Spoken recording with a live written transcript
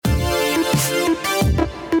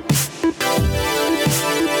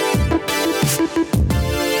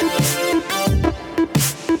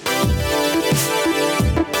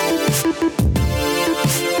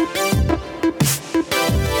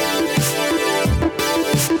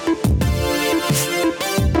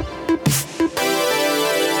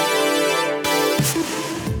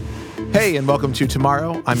Hey, and welcome to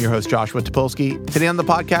Tomorrow. I'm your host, Joshua Topolsky. Today on the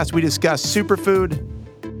podcast, we discuss superfood,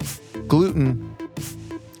 gluten,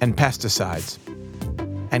 and pesticides,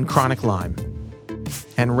 and chronic Lyme,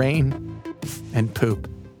 and rain, and poop,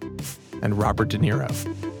 and Robert De Niro,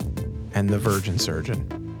 and the virgin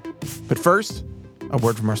surgeon. But first, a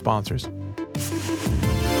word from our sponsors.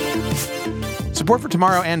 Support for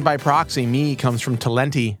Tomorrow and by proxy, me, comes from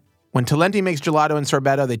Talenti. When Talenti makes gelato and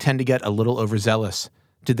sorbetto, they tend to get a little overzealous.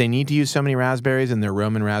 Did they need to use so many raspberries in their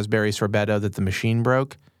Roman raspberry sorbetto that the machine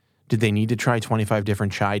broke? Did they need to try 25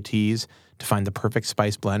 different chai teas to find the perfect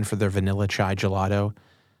spice blend for their vanilla chai gelato?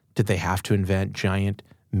 Did they have to invent giant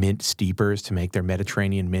mint steepers to make their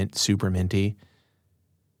Mediterranean mint super minty?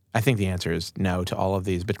 I think the answer is no to all of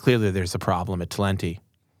these, but clearly there's a problem at Talenti.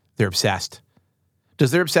 They're obsessed.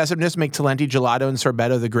 Does their obsessiveness make Talenti gelato and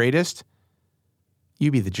sorbetto the greatest?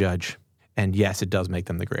 You be the judge. And yes, it does make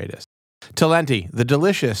them the greatest. Talenti, the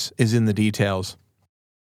delicious is in the details.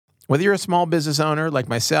 Whether you're a small business owner like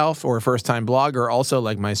myself or a first-time blogger also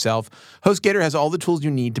like myself, HostGator has all the tools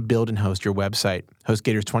you need to build and host your website.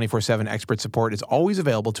 HostGator's 24/7 expert support is always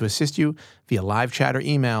available to assist you via live chat or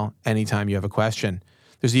email anytime you have a question.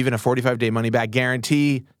 There's even a 45-day money-back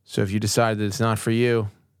guarantee, so if you decide that it's not for you,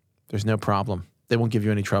 there's no problem. They won't give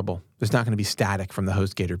you any trouble. There's not going to be static from the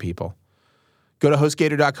HostGator people. Go to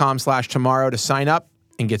HostGator.com/tomorrow to sign up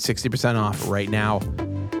and get 60% off right now.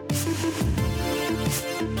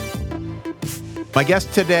 My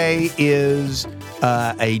guest today is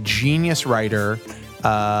a genius writer,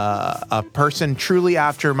 a person truly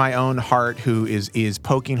after my own heart who is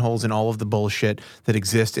poking holes in all of the bullshit that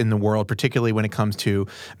exists in the world, particularly when it comes to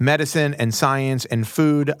medicine and science and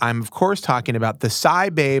food. I'm, of course, talking about the Sci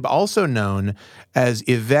Babe, also known as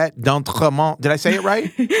Yvette d'Entremont. Did I say it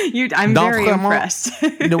right? I'm very impressed.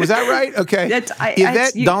 No, was that right? Okay.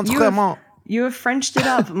 Yvette d'Entremont. You have Frenched it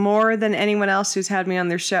up more than anyone else who's had me on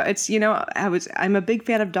their show. It's, I'm a big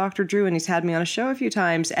fan of Dr. Drew, and he's had me on a show a few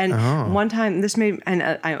times. And one time,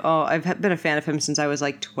 I've been a fan of him since I was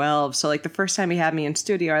like 12. So like the first time he had me in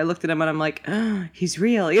studio, I looked at him and I'm like, oh, he's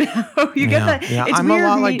real. You get that? Yeah, I'm a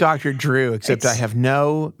lot like Dr. Drew, except I have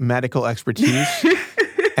no medical expertise.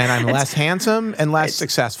 And I'm less handsome and less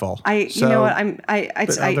successful. You know what?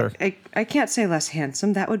 I can't say less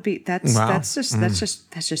handsome. That would be that's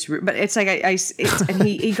just rude. But it's like and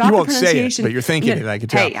he got you the won't pronunciation. Say it, but you're thinking it. I can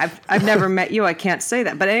tell. Hey, I've never met you. I can't say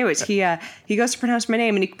that. But anyways, he goes to pronounce my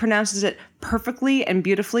name and he pronounces it perfectly and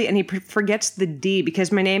beautifully, and he forgets the D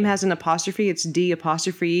because my name has an apostrophe. It's D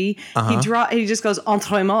apostrophe E. He just goes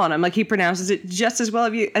Entremont. I'm like, he pronounces it just as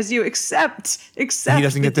well as you, except he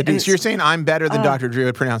doesn't get the D. So you're saying I'm better than Dr. Drew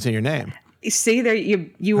at pronouncing your name? See, there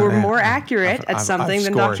you were more accurate at something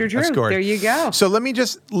than Dr. Drew. There you go. So let me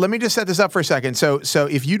just set this up for a second. So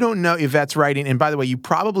if you don't know Yvette's writing, and by the way, you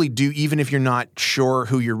probably do, even if you're not sure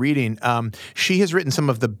who you're reading. She has written some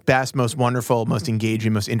of the best, most wonderful, most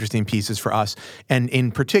engaging, most interesting pieces for us, and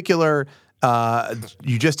in particular.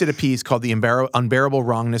 You just did a piece called The Unbearable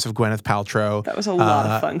Wrongness of Gwyneth Paltrow. That was a lot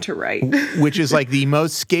of fun to write. Which is like the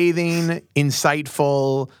most scathing,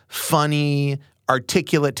 insightful, funny,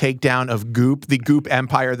 articulate takedown of Goop, the Goop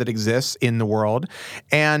empire that exists in the world.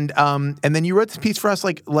 And then you wrote this piece for us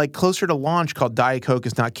like closer to launch called Diet Coke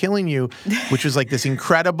is Not Killing You, which was like this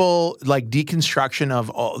incredible like deconstruction of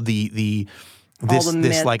all the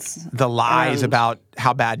lies about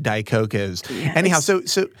how bad Diet Coke is. Yeah, anyhow, so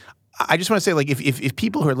I just want to say, like, if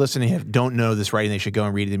people who are listening don't know this writing, they should go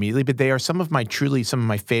and read it immediately. But they are some of my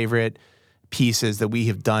favorite pieces that we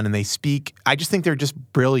have done, and they speak. I just think they're just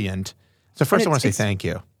brilliant. So first, I want to say thank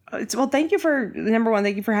you. Well, thank you for number one.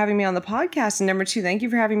 Thank you for having me on the podcast, and number two, thank you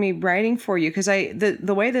for having me writing for you. Because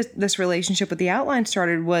the way this relationship with the Outline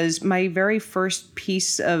started was my very first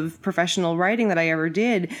piece of professional writing that I ever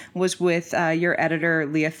did was with your editor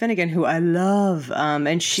Leah Finnegan, who I love,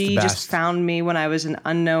 and she just found me when I was an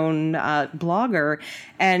unknown blogger,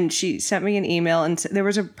 and she sent me an email, and there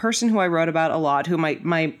was a person who I wrote about a lot, who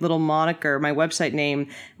my little moniker, my website name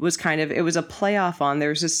was it was a playoff on.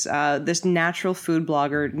 There's this natural food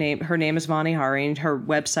blogger. Her name is Vani Hari, and her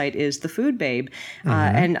website is The Food Babe.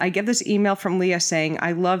 And I get this email from Leah saying,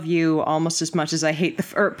 I love you almost as much as I hate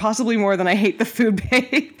or possibly more than I hate The Food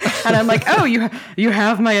Babe. And I'm like, oh, you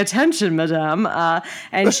have my attention, madame.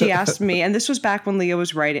 And she asked me, and this was back when Leah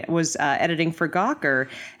was editing for Gawker,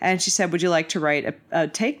 and she said, would you like to write a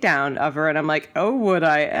takedown of her? And I'm like, oh, would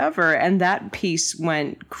I ever? And that piece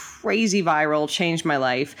went crazy viral, changed my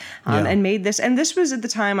life, and made this. And this was at the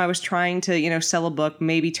time I was trying to, sell a book,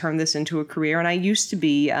 maybe maybe turn this into a career. And I used to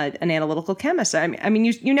be an analytical chemist. I mean,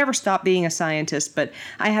 you never stop being a scientist, but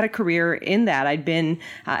I had a career in that. I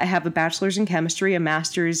have a bachelor's in chemistry, a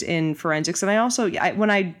master's in forensics. And I also,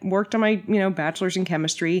 when I worked on my, bachelor's in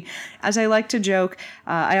chemistry, as I like to joke,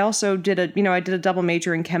 I also did I did a double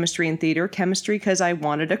major in chemistry and theater. Chemistry because I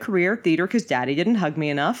wanted a career, theater because Daddy didn't hug me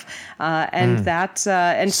enough. So,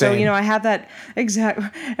 I have that exact,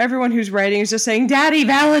 everyone who's writing is just saying, Daddy,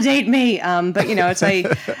 validate me. But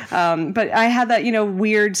I had that,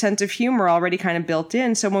 weird sense of humor already kind of built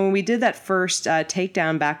in. So when we did that first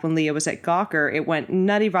takedown back when Leah was at Gawker, it went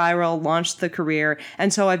nutty viral, launched the career.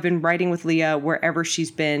 And so I've been writing with Leah wherever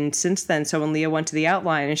she's been since then. So when Leah went to the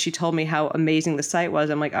Outline and she told me how amazing the site was,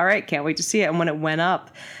 I'm like, all right, can't wait to see it. And when it went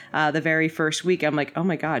up the very first week, I'm like, oh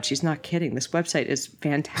my God, she's not kidding. This website is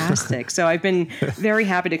fantastic. So I've been very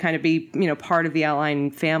happy to kind of be, part of the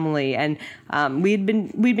Outline family. And we'd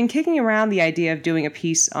been kicking around the idea of doing a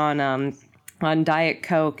piece on Diet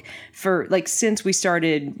Coke for since we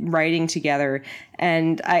started writing together.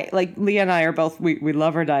 And Leah and I are both, we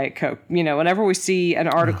love our Diet Coke. Whenever we see an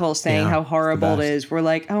article saying how horrible it is, we're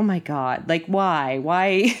like, oh my God, why?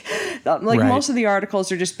 Right. Most of the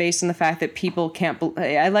articles are just based on the fact that people can't,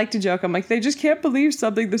 I like to joke, I'm like, they just can't believe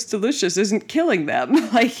something this delicious isn't killing them.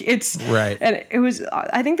 It's, right. And it was,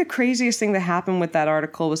 I think the craziest thing that happened with that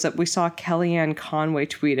article was that we saw Kellyanne Conway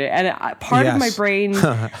tweet it. And part of my brain,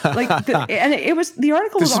 and it was, the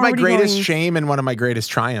article this was is my greatest going, shame and one of my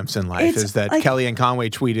greatest triumphs in life is that Kellyanne Conway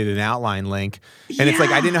tweeted an Outline link. And it's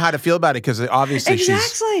I didn't know how to feel about it because obviously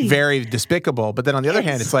she's very despicable. But then on the other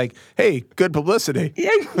hand, it's hey, good publicity. Yeah,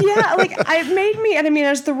 it made me, and I mean,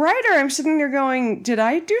 as the writer, I'm sitting there going, did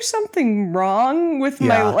I do something wrong with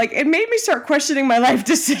my, it made me start questioning my life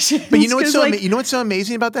decisions. But you know what's so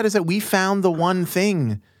amazing about that is that we found the one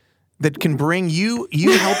thing that can bring you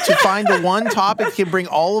help to find the one topic that can bring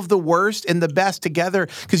all of the worst and the best together.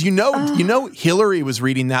 Because Hillary was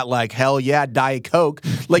reading that hell yeah, Diet Coke.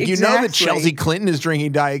 You know that Chelsea Clinton is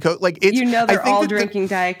drinking Diet Coke. They're all drinking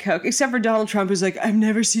Diet Coke, except for Donald Trump, who's like, I've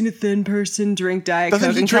never seen a thin person drink Diet Coke.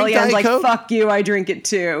 And Kellyanne's like, fuck you, I drink it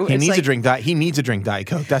too. He needs to drink Diet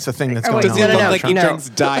Coke. That's the thing that's going on. He drinks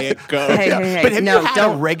Diet Coke. Hey, but have you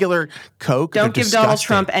had a regular Coke? Don't give Donald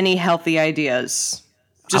Trump any healthy ideas.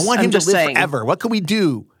 I want him to live forever. What can we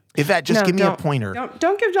do? Give me a pointer.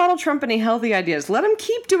 Don't give Donald Trump any healthy ideas. Let him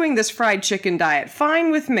keep doing this fried chicken diet.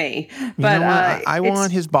 Fine with me. But I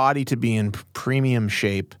want his body to be in premium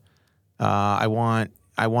shape. I want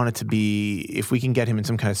it to be, if we can get him in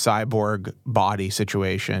some kind of cyborg body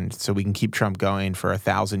situation so we can keep Trump going for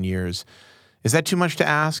 1,000 years. Is that too much to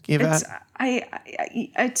ask, Yvette?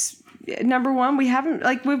 It's number one, we haven't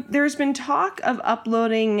there's been talk of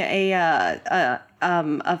uploading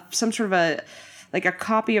some sort of a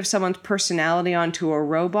copy of someone's personality onto a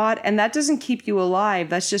robot, and that doesn't keep you alive.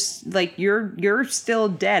 That's just you're still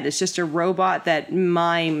dead. It's just a robot that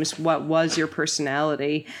mimes what was your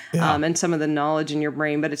personality and some of the knowledge in your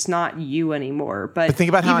brain, but it's not you anymore. But think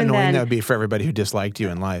about how annoying that would be for everybody who disliked you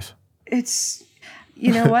in life. It's,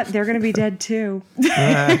 you know what? They're going to be dead too.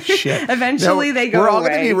 Shit. Eventually they go away. We're all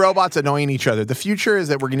going to be robots annoying each other. The future is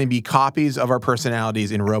that we're going to be copies of our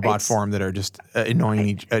personalities in robot form that are just annoying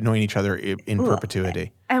each other in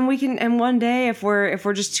perpetuity. And we can, and one day if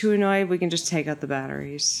we're just too annoyed, we can just take out the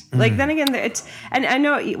batteries. Then again, it's, and I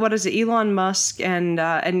know, what is it? Elon Musk and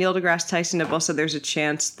Neil deGrasse Tyson have both said there's a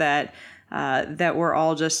chance that we're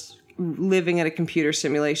all just living in a computer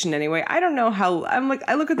simulation anyway. I don't know how,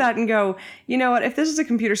 I look at that and go, you know what, if this is a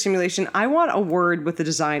computer simulation, I want a word with the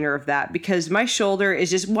designer of that, because my shoulder is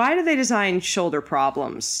just, why do they design shoulder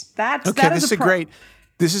problems? This is a great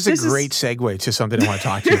segue to something I want to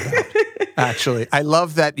talk to you about. Actually, I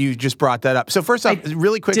love that you just brought that up. So first off,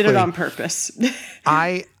 really quickly. Did it on purpose.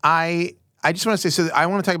 I just want to say, so I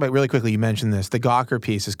want to talk about really quickly, you mentioned this, the Gawker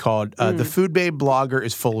piece is called The Food Babe Blogger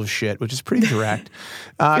is Full of Shit, which is pretty direct,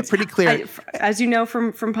 pretty clear. As you know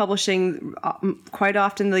from publishing, quite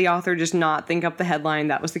often the author does not think up the headline.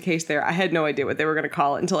 That was the case there. I had no idea what they were going to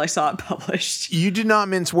call it until I saw it published. You did not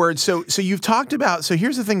mince words. So you've talked about, so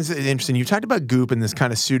here's the thing that's interesting. You've talked about goop and this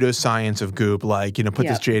kind of pseudoscience of goop, put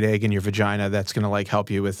this jade egg in your vagina that's going to help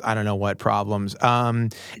you with I don't know what problems.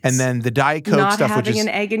 And then the Diet Coke stuff, which is... Not having an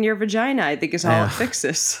egg in your vagina, I think is how it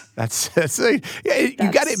fixes. You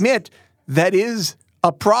got to admit that is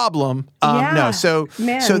a problem. So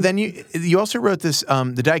then you also wrote this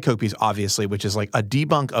the Diet Coke piece, obviously, which is a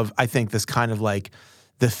debunk of, I think, this kind of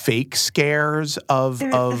the fake scares of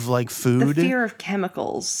like food. The fear of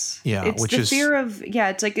chemicals. Yeah, it's which the is fear of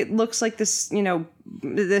it's like it looks like this,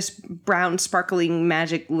 this brown sparkling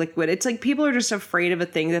magic liquid. It's like people are just afraid of a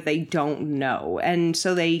thing that they don't know, and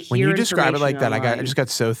so they hear. When you describe it like that, online. I just got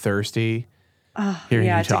so thirsty. Hearing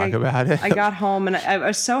you talk about it. I got home and I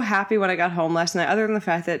was so happy when I got home last night, other than the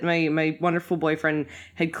fact that my wonderful boyfriend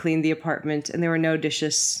had cleaned the apartment and there were no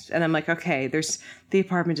dishes. And I'm like, okay, the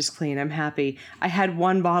apartment is clean. I'm happy. I had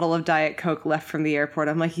one bottle of Diet Coke left from the airport.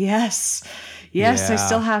 I'm like, yes, yeah.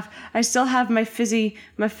 I still have my fizzy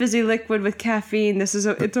liquid with caffeine.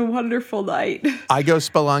 It's a wonderful night. I go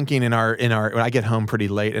spelunking in our when I get home pretty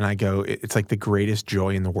late and I go, it's like the greatest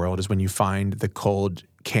joy in the world is when you find the cold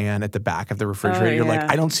can at the back of the refrigerator. You're like,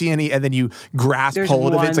 I don't see any, and then you grasp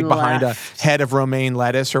hold of it. It's like behind a head of romaine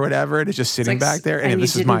lettuce or whatever, and it's just sitting back there. And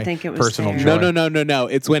this is my personal joy. No.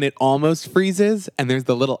 It's when it almost freezes and there's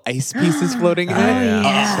the little ice pieces floating in it.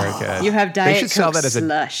 Yeah. So good. You have Diet They should sell Coke that as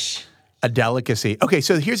slush. a delicacy. Okay,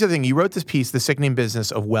 so here's the thing. You wrote this piece, The Sickening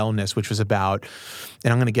Business of Wellness, which was about,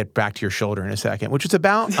 and I'm going to get back to your shoulder in a second, which was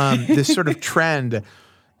about this sort of trend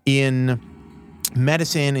in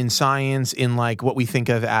medicine, in science, in like what we think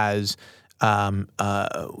of as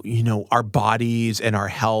our bodies and our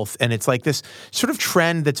health. And it's like this sort of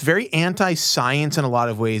trend that's very anti-science in a lot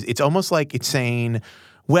of ways. It's almost like it's saying,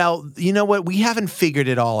 well, you know what? We haven't figured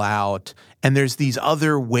it all out. And there's these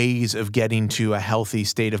other ways of getting to a healthy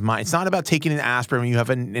state of mind. It's not about taking an aspirin when you have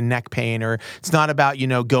a neck pain, or it's not about,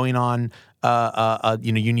 going on,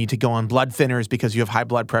 you need to go on blood thinners because you have high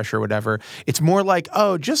blood pressure or whatever. It's more like,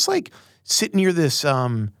 just like sit near this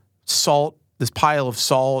this pile of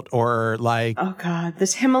salt, or like, oh God,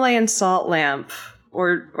 this Himalayan salt lamp,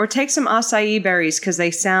 or take some acai berries because they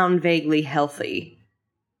sound vaguely healthy.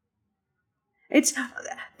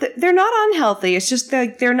 They're not unhealthy. It's just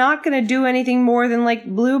that they're not going to do anything more than like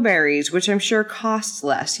blueberries, which I'm sure costs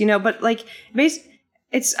less, but like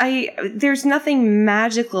there's nothing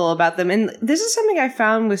magical about them. And this is something I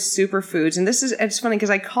found with superfoods. And it's funny because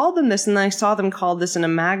I called them this and then I saw them called this in a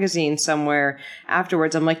magazine somewhere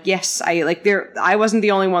afterwards. I'm like, yes, I wasn't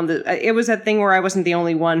the only one it was that thing where I wasn't the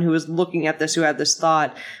only one who was looking at this, who had this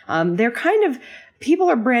thought. They're kind of,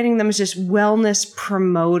 people are branding them as just wellness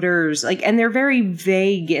promoters, and they're very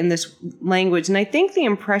vague in this language. And I think the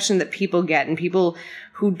impression that people get, and people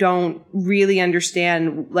who don't really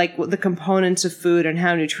understand the components of food and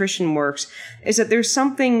how nutrition works, is that there's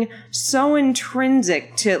something so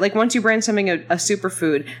intrinsic to, once you brand something a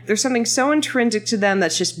superfood, there's something so intrinsic to them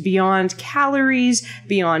that's just beyond calories,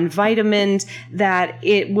 beyond vitamins, that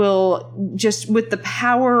it will just, with the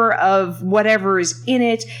power of whatever is in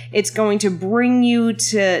it, it's going to bring you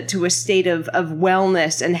to a state of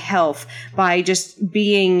wellness and health by just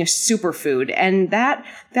being superfood. And that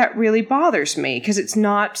really bothers me because it's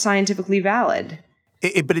not scientifically valid.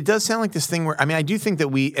 But it does sound like this thing where, I do think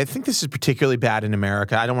that I think this is particularly bad in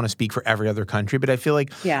America. I don't want to speak for every other country, but I feel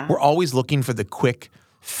like we're always looking for the quick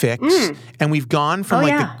fix. And we've gone from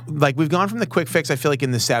we've gone from the quick fix, I feel like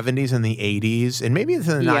in the 70s and the 80s and maybe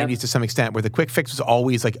into the 90s to some extent, where the quick fix was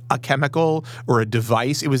always like a chemical or a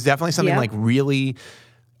device. It was definitely something like really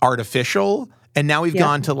artificial. And now we've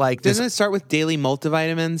gone to this. Doesn't it start with daily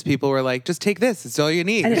multivitamins? People were like, just take this. It's all you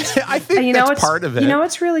need. I think that's part of it.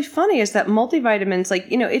 What's really funny is that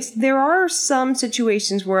multivitamins, there are some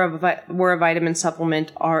situations where a vitamin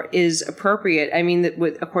supplement is appropriate.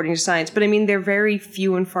 According to science, but they're very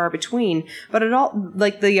few and far between. But it all,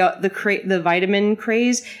 the vitamin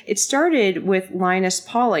craze, it started with Linus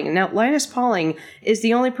Pauling. Now, Linus Pauling is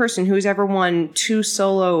the only person who's ever won 2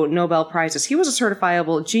 solo Nobel Prizes. He was a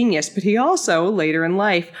certifiable genius, but he also, later in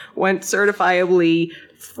life, went certifiably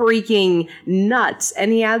freaking nuts.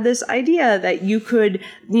 And he had this idea that you could,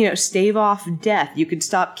 stave off death. You could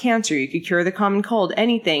stop cancer. You could cure the common cold,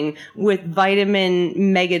 anything with vitamin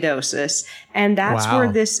megadoses. And that's where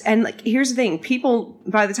here's the thing. People,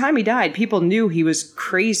 by the time he died, people knew he was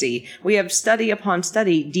crazy. We have study upon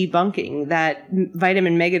study debunking that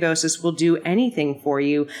vitamin megadoses will do anything for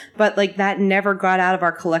you. But that never got out of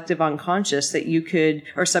our collective unconscious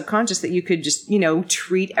or subconscious that you could just,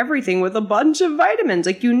 treat everything with a bunch of vitamins.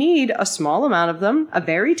 You need a small amount of them, a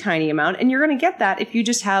very tiny amount, and you're going to get that if you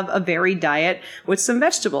just have a varied diet with some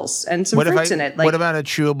vegetables and some fruits in it. What about a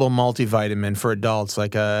chewable multivitamin for adults,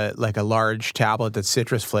 like a large tablet that's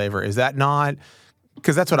citrus flavor? Is that not?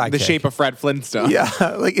 Because that's what I take. The shape of Fred Flintstone. Yeah.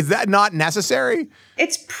 Is that not necessary?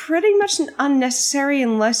 It's pretty much unnecessary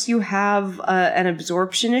unless you have an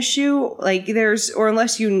absorption issue.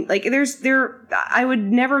 Unless you, there I would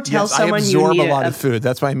never tell Yes, someone I absorb you need a lot of food.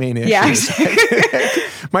 That's my main issue. Yeah.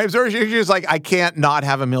 My absorption issue is like I can't not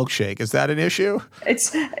have a milkshake. Is that an issue?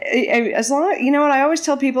 It's as long you know what I always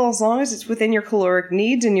tell people, as long as it's within your caloric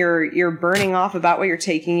needs and you're burning off about what you're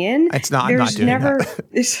taking in. It's not. I'm not doing that.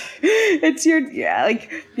 It's your like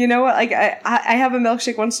you know what, like I have a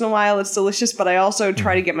milkshake once in a while. It's delicious, but I also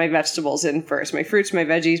try to get my vegetables in first, my fruits, my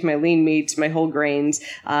veggies, my lean meats, my whole grains,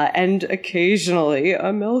 and occasionally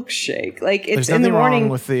a milkshake. Like it's There's in the nothing morning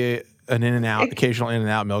wrong with an occasional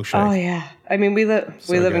In-N-Out milkshake. Oh yeah, I mean we live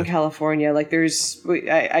in good. California. Like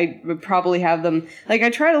I would probably have them. Like I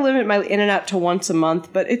try to limit my In-N-Out to once a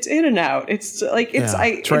month, but it's In-N-Out. It's like it's Yeah,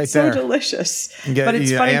 it's right it's so there. delicious. But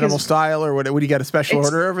it's funny animal 'cause style or what? What do you got? A special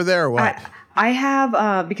order over there or what? I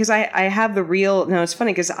have because I have the real. No, it's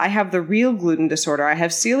funny because I have the real gluten disorder. I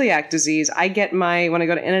have celiac disease. I get when I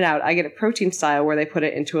go to In-N-Out, I get a protein style where they put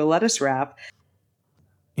it into a lettuce wrap.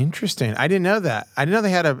 Interesting. I didn't know that. I didn't know they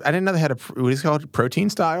had a what is it called? Protein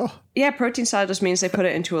style? Yeah, protein style just means they put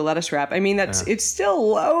it into a lettuce wrap. I mean, it's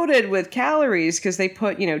still loaded with calories because they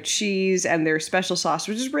put, cheese and their special sauce,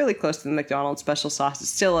 which is really close to the McDonald's special sauce. It's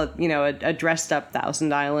still a dressed up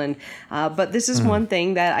Thousand Island. But this is one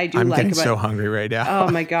thing that I do I'm like getting about. so hungry right now. Oh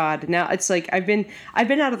my God! Now it's like I've been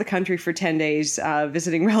out of the country for 10 days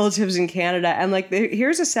visiting relatives in Canada, and like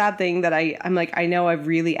here's a sad thing that I'm like I know I've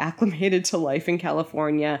really acclimated to life in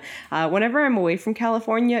California. Whenever I'm away from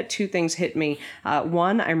California, two things hit me.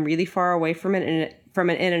 One, I'm really far away from it and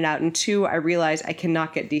from an In-N-Out, and two, I realize I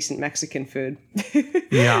cannot get decent Mexican food.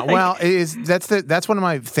 Yeah, well, that's one of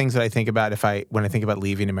my things that I think about when I think about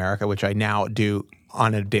leaving America, which I now do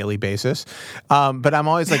on a daily basis. But I'm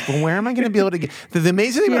always like, well, where am I going to be able to get? The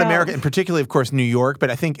amazing thing about America, and particularly, of course, New York, but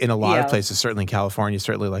I think in a lot of places, certainly in California,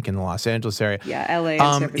 certainly like in the Los Angeles area, LA and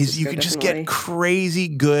San Francisco, is you can just get crazy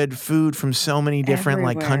good food from so many different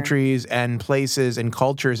like countries and places and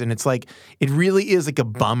cultures, and it's like it really is like a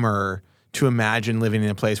bummer to imagine living in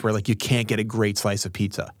a place where like you can't get a great slice of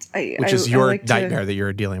pizza, which is your nightmare that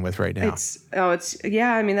you're dealing with right now.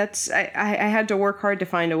 I mean, I had to work hard to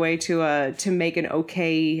find a way to make an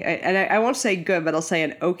okay, and I won't say good, but I'll say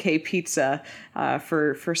an okay pizza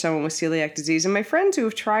for someone with celiac disease. And my friends who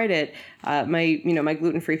have tried it, my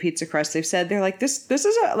gluten-free pizza crust, they've said they're like this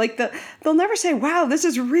is they'll never say, wow, this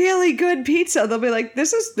is really good pizza. They'll be like,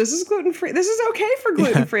 this is gluten-free. This is okay for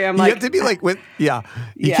gluten-free. I'm like, you have to be like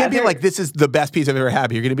you can't be like, this is the best pizza I've ever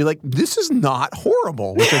had. You're going to be like, this is not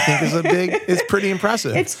horrible, which I think is pretty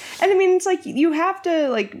impressive. It's like you have to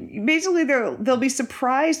like basically they'll be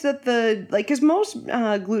surprised that because most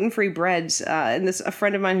gluten-free breads, and a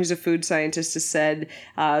friend of mine who's a food scientist has said,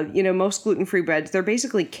 most gluten-free breads, they're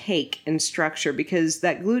basically cake in structure because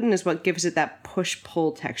that gluten is what gives it that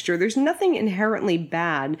push-pull texture. There's nothing inherently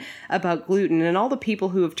bad about gluten, and all the people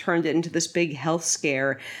who have turned it into this big health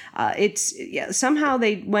scare, somehow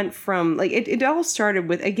they went from like it all started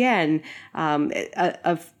with again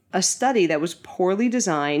a study that was poorly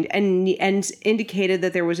designed and indicated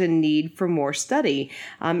that there was a need for more study,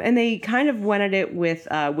 and they kind of went at it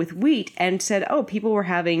with wheat and said, oh, people were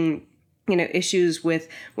having issues with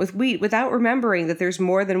wheat without remembering that there's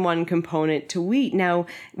more than one component to wheat. Now,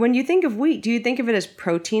 when you think of wheat, do you think of it as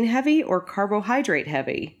protein heavy or carbohydrate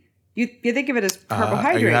heavy? You think of it as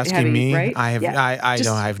carbohydrate are you asking heavy, me? right? I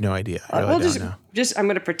have no idea. I really don't know. I'm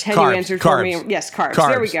going to pretend Carbs, you answered carbs. for me. Yes, carbs.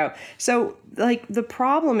 There we go. So, like the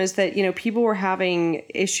problem is that people were having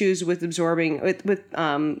issues with absorbing with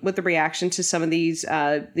the reaction to some of these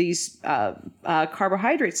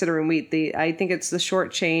carbohydrates that are in wheat. I think it's the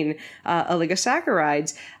short chain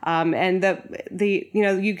oligosaccharides, and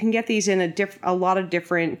you can get these in a lot of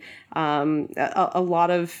different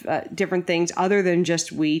different things other than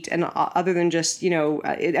just wheat and other than just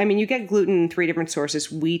you get gluten in 3 different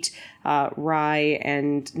sources: wheat, rye,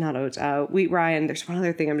 and not oats. Wheat, rye, and there's one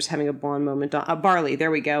other thing. I'm just having a blonde moment. Barley. There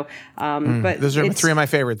we go. But those are 3 of my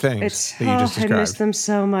favorite things that you just described. I miss them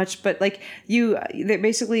so much. But like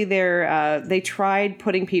they tried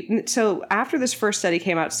putting people. So after this first study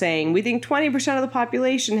came out saying we think 20% of the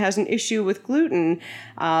population has an issue with gluten,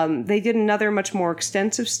 they did another much more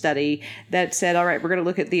extensive study that said, all right, we're going to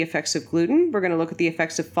look at the effects of gluten. We're going to look at the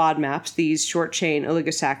effects of FODMAPs, these short chain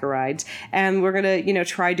oligosaccharides, and we're going to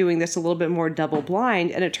try doing this a little bit more double blind.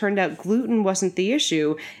 And it turned out gluten wasn't the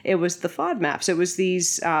issue. It was the FODMAPs. It was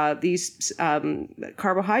these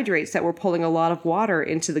carbohydrates that were pulling a lot of water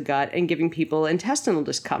into the gut and giving people intestinal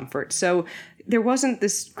discomfort. So there wasn't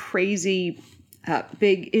this crazy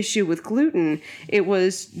big issue with gluten. It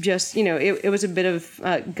was just, it was a bit of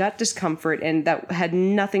gut discomfort, and that had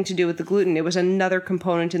nothing to do with the gluten. It was another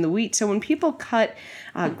component in the wheat. So when people cut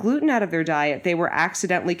gluten out of their diet, they were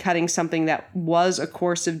accidentally cutting something that was a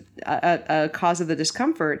cause of the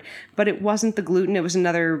discomfort, but it wasn't the gluten. It was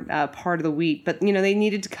another part of the wheat. But they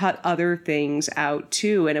needed to cut other things out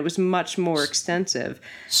too, and it was much more extensive.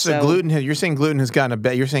 So gluten. You're saying gluten has gotten a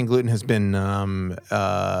bit. You're saying gluten has been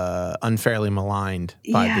unfairly maligned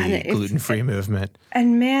by the gluten-free movement.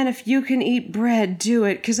 And man, if you can eat bread, do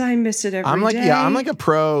it, because I miss it every day. Yeah, I'm like a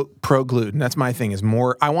pro gluten. That's my thing. Is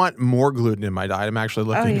more. I want more gluten in my diet. I'm actually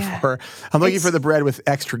looking for. I'm looking for the bread with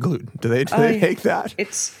extra gluten. Do they make that?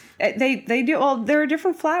 They do. Well, there are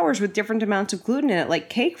different flours with different amounts of gluten in it. Like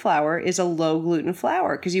cake flour is a low gluten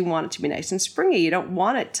flour because you want it to be nice and springy. You don't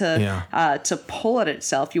want it to pull at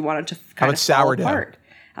itself. You want it to kind of fall apart.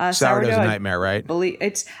 Sourdough's a nightmare, right?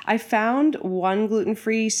 I found one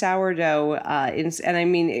gluten-free sourdough, and I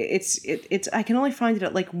mean it's I can only find it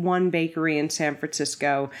at like one bakery in San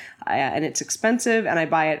Francisco, and it's expensive. And I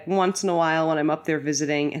buy it once in a while when I'm up there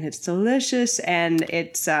visiting, and it's delicious. And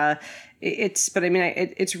it's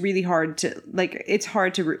really hard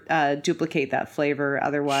to duplicate that flavor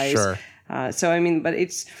otherwise. Sure. But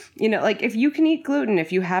it's, if you can eat gluten,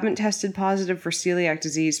 if you haven't tested positive for celiac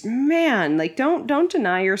disease, man, don't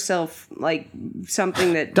deny yourself like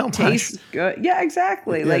something that tastes good. Yeah,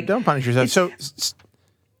 exactly. Yeah, don't punish yourself. So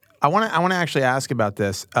I want to actually ask about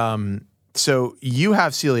this. So you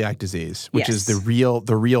have celiac disease, which is the real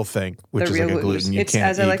thing, which is like a gluten. You can't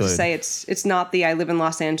as I like gluten. to say, it's not I live in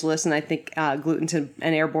Los Angeles and I think gluten's an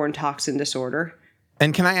airborne toxin disorder.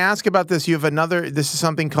 And can I ask about this? You have this is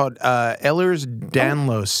something called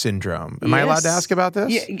Ehlers-Danlos syndrome. Am I allowed to ask about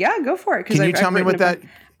this? Yeah, go for it. Can you tell me what that...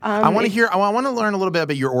 I want to hear. I want to learn a little bit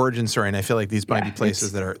about your origin story, and I feel like these might be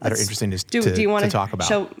places that are interesting to talk about.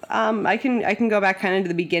 So I can go back kind of to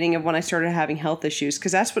the beginning of when I started having health issues,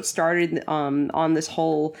 because that's what started on this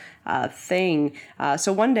whole thing.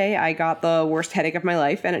 So one day I got the worst headache of my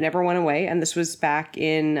life, and it never went away. And this was back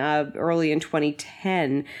in early in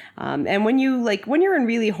 2010. And when you're in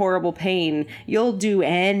really horrible pain, you'll do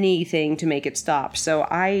anything to make it stop. So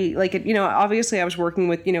I obviously I was working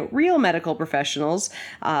with real medical professionals.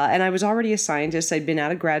 And I was already a scientist. I'd been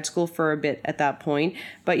out of grad school for a bit at that point.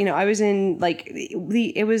 But, I was in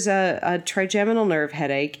it was a trigeminal nerve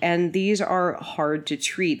headache. And these are hard to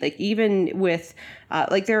treat. Like even with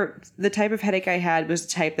the type of headache I had was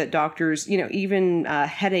the type that doctors, even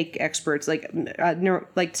headache experts,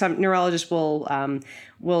 some neurologists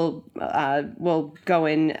will go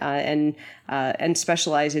in and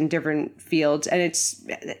specialize in different fields, and it's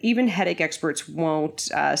even headache experts won't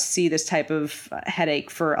see this type of headache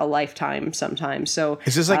for a lifetime sometimes. So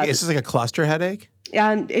is this like a cluster headache?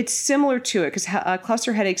 And it's similar to it because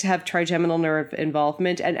cluster headaches have trigeminal nerve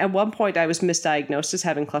involvement. And at one point I was misdiagnosed as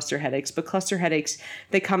having cluster headaches, but cluster headaches,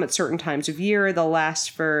 they come at certain times of year. They'll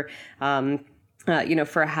last for,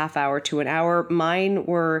 for a half hour to an hour. Mine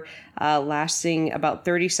were lasting about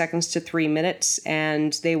 30 seconds to 3 minutes.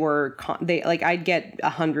 And I'd get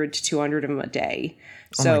 100 to 200 of them a day.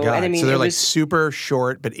 So, oh my God. And I mean, so they're like super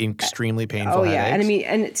short, but extremely painful. Oh yeah. headaches. And I mean,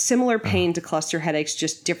 and it's similar pain to cluster headaches,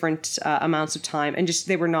 just different amounts of time. And just,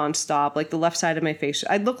 they were nonstop. Like the left side of my face,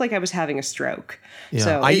 I looked like I was having a stroke. Yeah.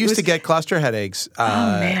 So I used to get cluster headaches. Oh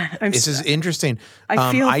man. This is interesting.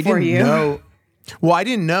 I feel for you. Well, I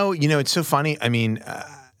didn't know, it's so funny. I mean,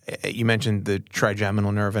 you mentioned the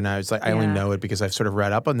trigeminal nerve, and I was like, I only know it because I've sort of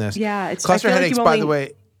read up on this. Yeah. It's cluster headaches, by the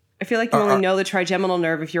way. I feel like you only know the trigeminal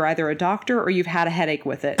nerve if you're either a doctor or you've had a headache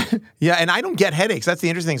with it. Yeah, and I don't get headaches. That's the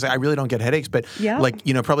interesting thing. I really don't get headaches. But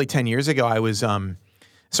probably 10 years ago, I was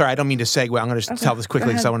sorry, I don't mean to segue. I'm going to tell this quickly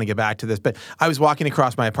because I want to get back to this. But I was walking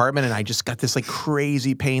across my apartment and I just got this like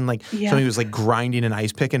crazy pain, like somebody was like grinding an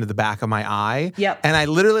ice pick into the back of my eye. Yep. And I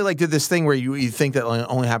literally did this thing where you think that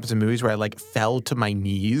only happens in movies, where I fell to my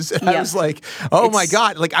knees. And I was like, oh my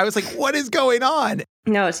God. I was like, what is going on?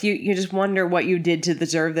 No, it's you just wonder what you did to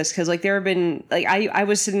deserve this, because there have been I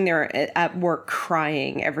was sitting there at work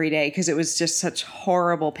crying every day because it was just such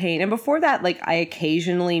horrible pain. And before that, I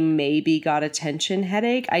occasionally maybe got a tension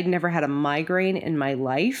headache. I'd never had a migraine in my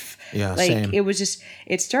life. Yeah, same. It was just,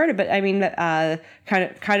 it started, but I mean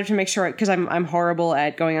kind of to make sure, because I'm horrible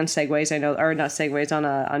at going on segues. I know, or not segues,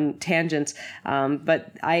 on tangents.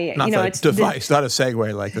 But it's device, not a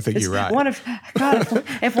segue like the thing you ride.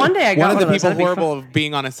 If one day I got one of the people horrible of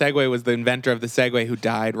being on a Segway was the inventor of the Segway, who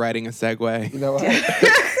died riding a Segway. You know what?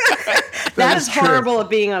 Matt is horrible at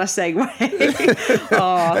being on a segue.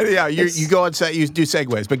 Yeah, you go on set, you do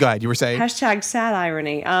segues, but go ahead. You were saying hashtag sad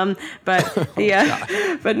irony. But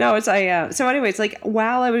yeah, but no, it's so anyways, like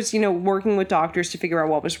while I was working with doctors to figure out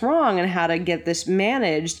what was wrong and how to get this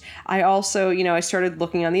managed, I also I started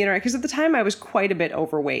looking on the internet because at the time I was quite a bit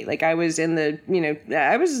overweight. Like I was in the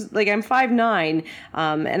I was like I'm 5'9",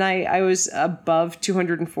 and I was above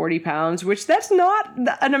 240 pounds, which that's not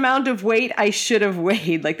an amount of weight I should have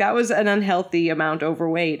weighed. Like that was an unhealthy amount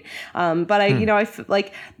overweight.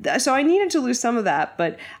 But so I needed to lose some of that.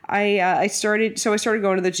 But I started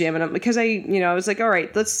going to the gym, and because I was like, all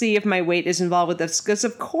right, let's see if my weight is involved with this. Because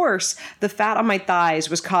of course the fat on my thighs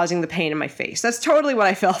was causing the pain in my face. That's totally what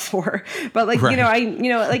I fell for. But like, right.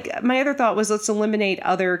 Like my other thought was let's eliminate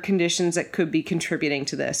other conditions that could be contributing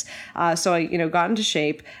to this. So I, got into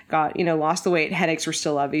shape, lost the weight. Headaches were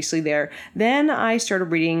still obviously there. Then I started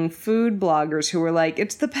reading food bloggers who were like,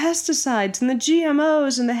 it's the pesticides and the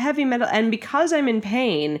GMOs and the heavy metal. And because I'm in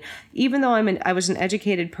pain, even though I was an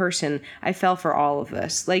educated person, I fell for all of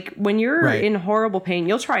this. Like when you're in horrible pain,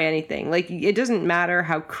 you'll try anything. Like it doesn't matter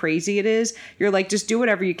how crazy it is. You're like, just do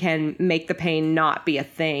whatever you can, make the pain not be a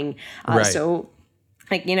thing. So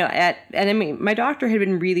like, my doctor had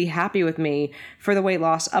been really happy with me for the weight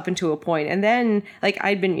loss up until a point. And then like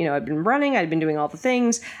I'd been running, I'd been doing all the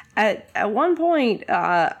things. At one point,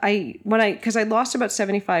 because I lost about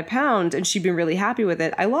 75 pounds and she'd been really happy with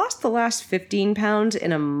it. I lost the last 15 pounds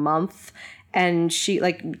in a month. And she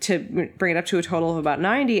to bring it up to a total of about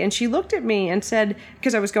 90. And she looked at me and said,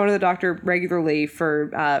 because I was going to the doctor regularly for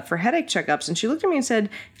headache checkups. And she looked at me and said,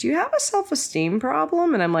 do you have a self-esteem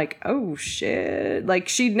problem? And I'm like, oh shit. Like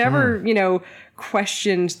she'd never,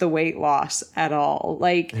 questioned the weight loss at all.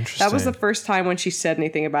 Like that was the first time when she said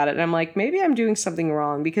anything about it. And I'm like, maybe I'm doing something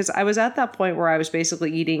wrong, because I was at that point where I was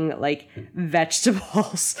basically eating like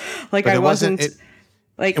vegetables. Like but I wasn't.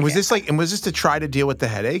 Like, and was this to try to deal with the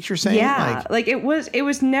headaches you're saying? Yeah, like it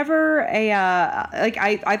was never a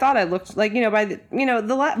I thought I looked like by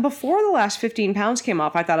the before the last 15 pounds came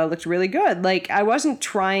off, I thought I looked really good. Like I wasn't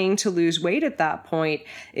trying to lose weight at that point.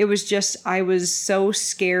 It was just I was so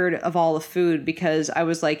scared of all the food, because I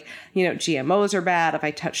was like, GMOs are bad. If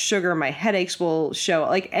I touch sugar, my headaches will show.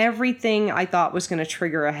 Like everything I thought was going to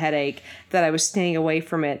trigger a headache, that I was staying away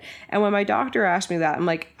from it. And when my doctor asked me that, I'm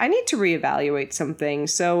like, I need to reevaluate some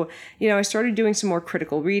things. So, I started doing some more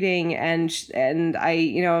critical reading, and I,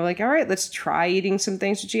 I'm like, all right, let's try eating some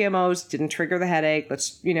things with GMOs. Didn't trigger the headache.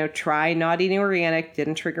 Let's, try not eating organic.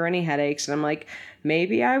 Didn't trigger any headaches. And I'm like,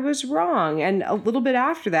 maybe I was wrong. And a little bit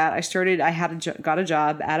after that, got a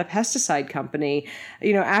job at a pesticide company.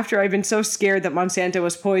 After I'd been so scared that Monsanto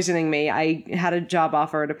was poisoning me, I had a job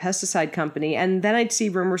offer at a pesticide company. And then I'd see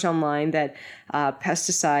rumors online that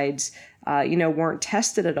pesticides weren't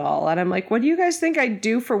tested at all. And I'm like, what do you guys think I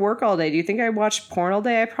do for work all day? Do you think I watch porn all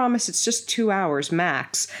day? I promise it's just 2 hours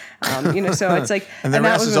max. So it's like, and the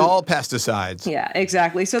rest is all pesticides. Yeah,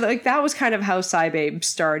 exactly. So like that was kind of how SciBabe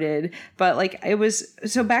started. But like it was,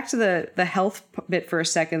 so back to the health bit for a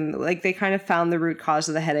second, like they kind of found the root cause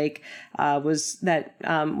of the headache was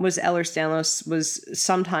Ehlers-Danlos was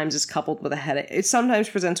sometimes is coupled with a headache. It sometimes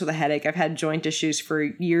presents with a headache. I've had joint issues for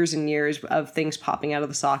years and years of things popping out of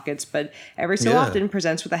the sockets, but every so often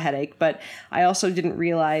presents with a headache. But I also didn't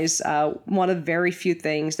realize one of very few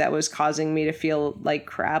things that was causing me to feel like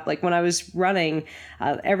crap. Like when I was running,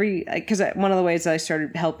 because one of the ways that I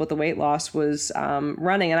started help with the weight loss was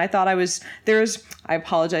running, and I thought I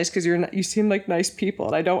apologize because you seem like nice people,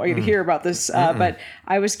 and I don't want you to hear about this, but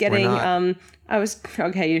I was getting.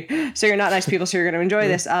 So you're not nice people, so you're going to enjoy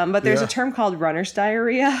this. But there's a term called runner's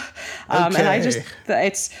diarrhea. And I just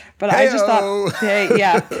thought, hey,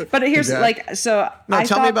 yeah. But here's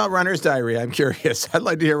tell me about runner's diarrhea. I'm curious. I'd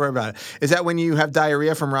like to hear more about it. Is that when you have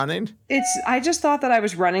diarrhea from running? I just thought that I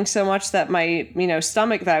was running so much that my,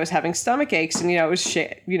 stomach, that I was having stomach aches, and, it was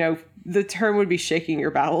the term would be shaking your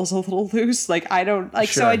bowels a little loose. Like I don't like,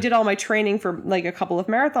 sure. So I did all my training for like a couple of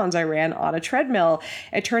marathons I ran on a treadmill.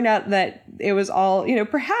 It turned out that it was all,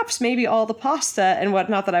 perhaps maybe all the pasta and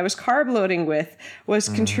whatnot that I was carb loading with was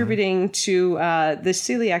contributing to the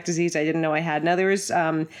celiac disease I didn't know I had. Now there was,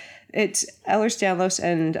 it's Ehlers-Danlos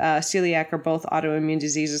and celiac are both autoimmune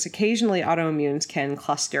diseases. Occasionally autoimmunes can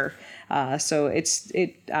cluster. So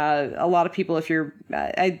a lot of people,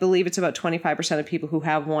 I believe it's about 25% of people who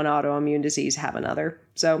have one autoimmune disease have another.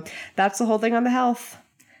 So that's the whole thing on the health.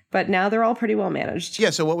 But now they're all pretty well managed. Yeah.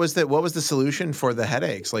 So what was the solution for the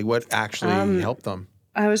headaches? Like what actually helped them?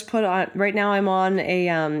 I was put on, right now I'm on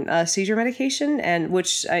a seizure medication, and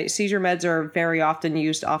seizure meds are very often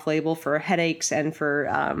used off label for headaches and for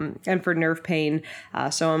nerve pain.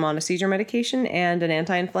 So I'm on a seizure medication and an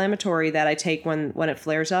anti-inflammatory that I take when it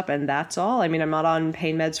flares up, and that's all. I mean, I'm not on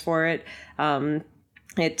pain meds for it.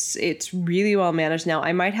 It's really well managed now.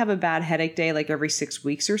 I might have a bad headache day like every 6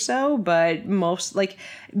 weeks or so, but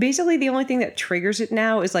basically the only thing that triggers it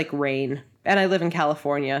now is like rain. And I live in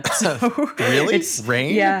California. So Really?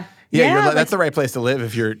 Rain? Yeah. Yeah, that's the right place to live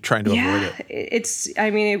if you're trying to avoid it.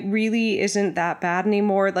 It really isn't that bad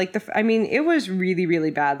anymore. It was really, really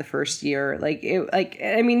bad the first year.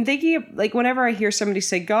 Thinking of, whenever I hear somebody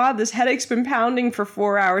say, God, this headache's been pounding for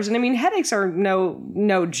 4 hours. And I mean, headaches are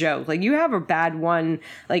no joke. Like, you have a bad one,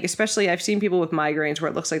 like, especially I've seen people with migraines where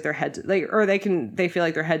it looks like their head's, they feel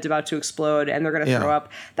like their head's about to explode and they're going to throw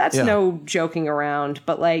up. That's no joking around.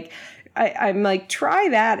 But I'm like, try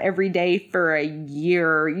that every day for a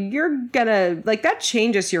year. You're gonna that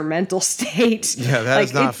changes your mental state. Yeah, that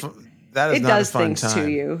is not fun. That is it not does a fun things time.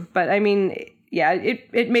 to you. But I mean, yeah,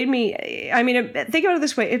 it made me. Think about it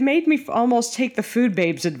this way: it made me almost take the Food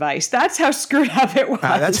Babes advice. That's how screwed up it was.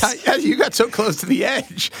 That's how you got so close to the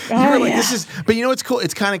edge. You were like, this is. But you know what's cool?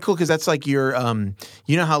 It's kind of cool because that's like your.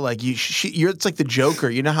 You know how like you're. It's like the Joker.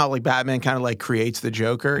 You know how like Batman kind of like creates the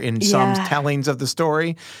Joker in some tellings of the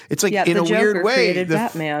story. It's like in a weird way. Created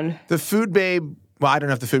Batman. The Food Babe. Well, I don't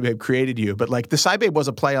know if the Food Babe created you, but like the Side Babe was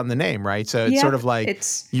a play on the name, right? So it's sort of like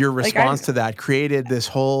your response to that created this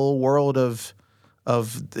whole world of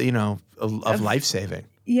life saving.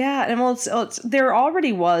 Yeah, and there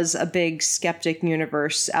already was a big skeptic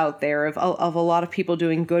universe out there of a lot of people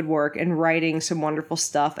doing good work and writing some wonderful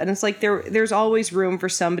stuff, and it's like there's always room for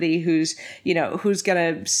somebody who's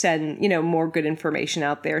gonna send more good information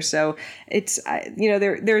out there. So it's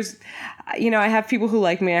there's I have people who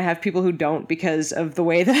like me, I have people who don't because of the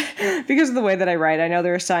way that I write. I know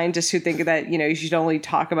there are scientists who think that you should only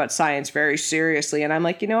talk about science very seriously, and I'm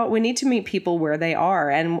like, what, we need to meet people where they are.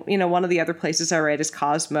 And one of the other places I write is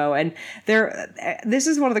Cosmo, and this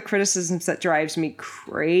is one of the criticisms that drives me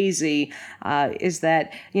crazy, is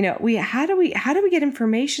that how do we get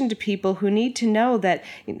information to people who need to know that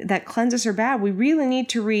cleanses are bad? We really need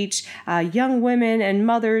to reach young women and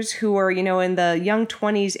mothers who are in the young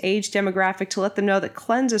 20s age demographic to let them know that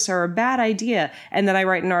cleanses are a bad idea. And then I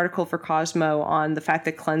write an article for Cosmo on the fact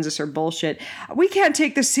that cleanses are bullshit. We can't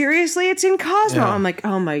take this seriously. It's in Cosmo. Yeah. I'm like,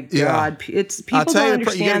 oh my God. It's people don't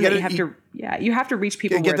understand that you have to reach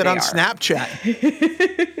people where they are. Get that on Snapchat.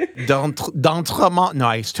 D'entrement. No,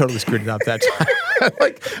 I totally screwed it up that time.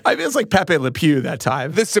 It's like Pepe Le Pew that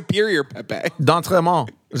time. The superior Pepe.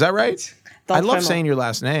 D'entrement. Is that right? I love saying your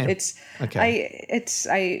last name. It's not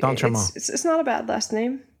a bad last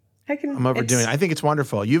name. I'm overdoing it. I think it's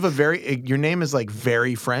wonderful. You have your name is like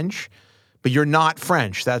very French, but you're not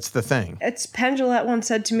French. That's the thing. It's Penn Jillette once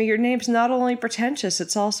said to me, your name's not only pretentious,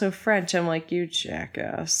 it's also French. I'm like, you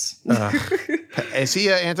jackass. Is he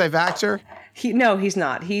an anti-vaxxer? No, he's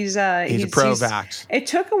not. He's a pro-vax. It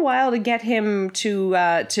took a while to get him to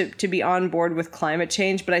be on board with climate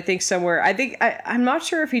change, but I think I'm not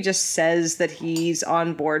sure if he just says that he's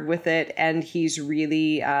on board with it and he's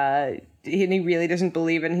really and he really doesn't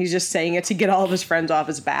believe it, and he's just saying it to get all of his friends off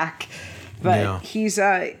his back. But he's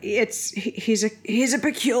a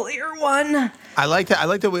peculiar one. I like that. I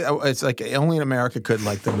like the way it's like only in America could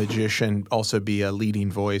like the magician also be a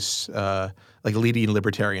leading voice, like a leading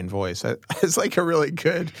libertarian voice. It's like a really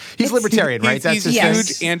good. He's libertarian, right? He's a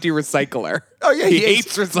huge anti-recycler. Oh yeah, he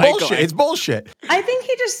hates recycling. Bullshit. It's bullshit. I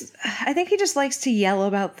think he just likes to yell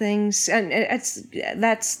about things, and that's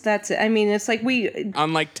it. I mean, it's like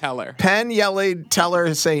unlike Teller. Penn yelling,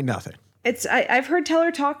 Teller say nothing. I've heard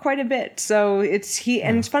Teller talk quite a bit, so and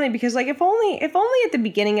it's funny because like if only at the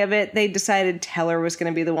beginning of it they decided Teller was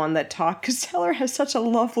going to be the one that talked, because Teller has such a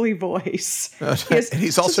lovely voice.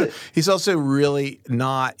 He's also really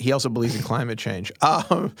not. He also believes in climate change.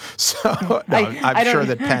 I'm sure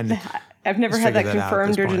that Penn. I've never had that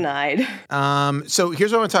confirmed or denied. So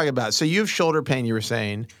here's what I want to talk about. So you have shoulder pain. You were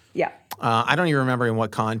saying. Yeah. I don't even remember in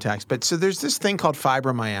what context, but so there's this thing called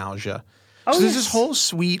fibromyalgia. So there's this whole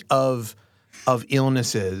suite of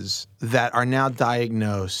illnesses that are now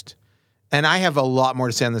diagnosed, and I have a lot more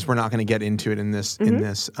to say on this. We're not going to get into it in this.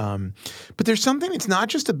 But there's something. It's not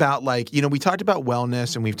just about like we talked about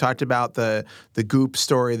wellness and we've talked about the Goop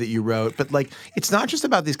story that you wrote, but like it's not just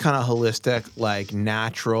about these kind of holistic like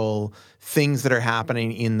natural things that are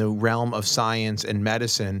happening in the realm of science and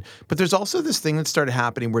medicine. But there's also this thing that started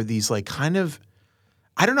happening where these like kind of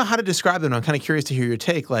I don't know how to describe them. I'm kind of curious to hear your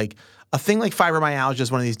take. Like a thing like fibromyalgia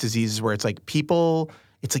is one of these diseases where it's like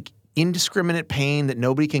indiscriminate pain that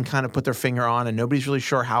nobody can kind of put their finger on, and nobody's really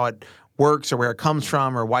sure how it works or where it comes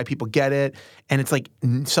from or why people get it. And it's like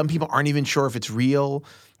some people aren't even sure if it's real.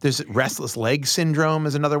 There's restless leg syndrome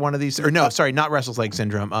is another one of these. Or no, sorry, not restless leg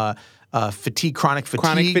syndrome. Fatigue, chronic fatigue.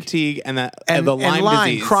 Chronic fatigue and the Lyme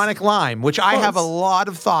disease. Chronic Lyme, which I have a lot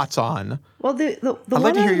of thoughts on. Well, the I'd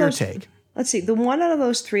like to hear your take. Let's see. The one out of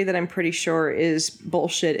those three that I'm pretty sure is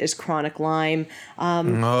bullshit is chronic Lyme.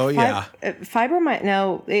 It's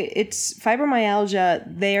fibromyalgia.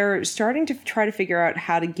 They're starting to try to figure out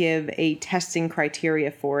how to give a testing criteria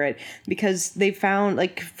for it because they found,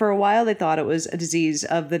 like, for a while they thought it was a disease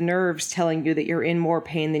of the nerves telling you that you're in more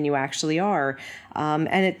pain than you actually are. And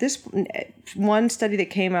at this one study that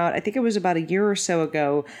came out, I think it was about a year or so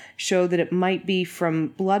ago, showed that it might be from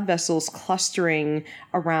blood vessels clustering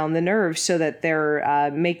around the nerves so that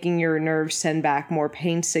they're making your nerves send back more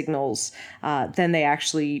pain signals than they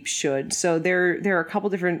actually should. So there are a couple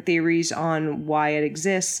different theories on why it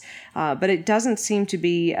exists, but it doesn't seem to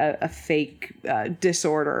be a fake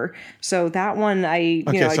disorder. So that one,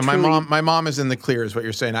 my mom is in the clear, is what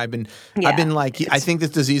you're saying. I've been like, I think this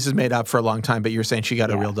disease is made up for a long time, but you're saying she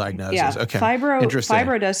got a real diagnosis. Yeah. Okay.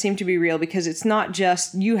 Fibro does seem to be real because it's not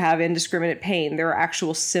just you have indiscriminate pain. There are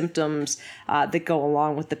actual symptoms that go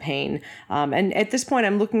along with the pain. And at this point,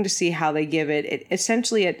 I'm looking to see how they give it.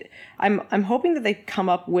 I'm hoping that they come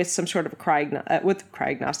up with some sort of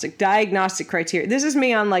diagnostic criteria. This is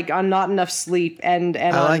me on not enough sleep and I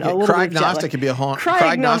like on it. a little bit of jet lag. Could be a whole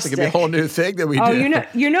new thing that we do.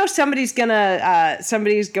 Somebody's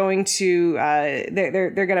going to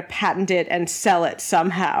they're gonna patent it and sell it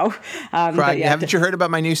somehow. Haven't you heard about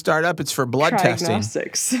my new startup? It's for blood testing. It's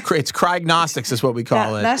Cryognostics is what we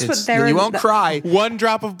call it. You won't cry. One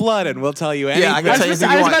drop of blood and we'll tell you anything. Yeah, I was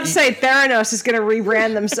about to say Theranos is going to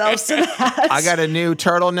rebrand themselves to that. I got a new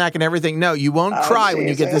turtleneck and everything. No, you won't cry when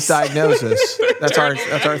you get this diagnosis. That's our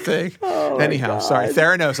thing. Anyhow, sorry.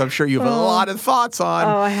 Theranos, I'm sure you have a lot of thoughts on.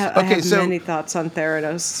 I have many thoughts on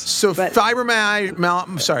Theranos. So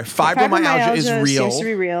fibromyalgia is real. Seems to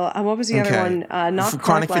be real. What was the other one? Not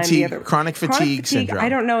chronic fatigue. Chronic fatigue syndrome. I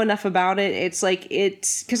don't know enough about it.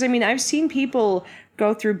 It's because I've seen people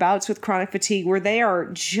go through bouts with chronic fatigue where they are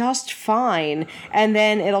just fine, and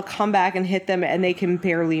then it'll come back and hit them, and they can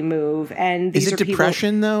barely move. And these is it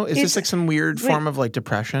depression though? Is this like some weird form of like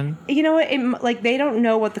depression? You know what? They don't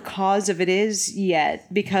know what the cause of it is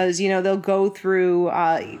yet because they'll go through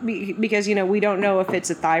because we don't know if it's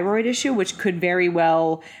a thyroid issue, which could very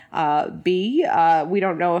well be. We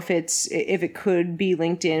don't know if it could be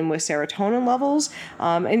linked in with serotonin levels.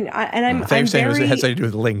 I'm saying it has something to do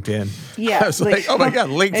with LinkedIn. Yeah, I was like, oh my God,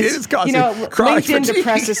 LinkedIn is causing chronic LinkedIn fatigue.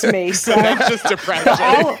 depresses me. So just depression.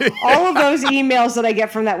 all of those emails that I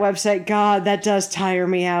get from that website, God, that does tire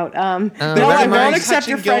me out. No, I won't accept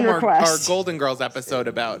your friend request. Our Golden Girls episode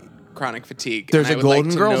about chronic fatigue. There's a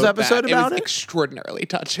Golden Girls episode about it? It was extraordinarily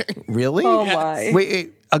touching. Really? Oh my.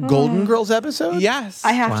 Wait, a Golden Girls episode? Yes.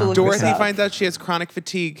 I have to look Dorothy this up. finds out she has chronic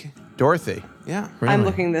fatigue. Dorothy? Yeah. Really? I'm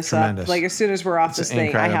looking this up. Like as soon as we're off this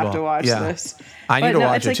thing, I have to watch this. I need to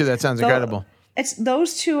watch it too. That sounds incredible. It's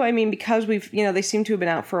those two. I mean, because we've, they seem to have been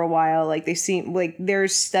out for a while. Like they seem like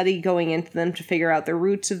there's study going into them to figure out the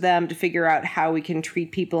roots of them, to figure out how we can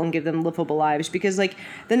treat people and give them livable lives. Because like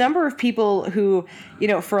the number of people who,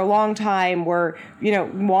 for a long time were,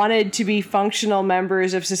 wanted to be functional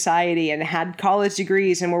members of society and had college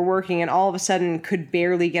degrees and were working and all of a sudden could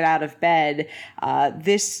barely get out of bed.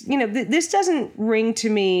 This doesn't ring to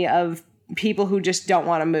me of people who just don't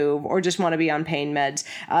want to move or just want to be on pain meds.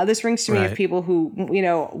 This rings to me of people who,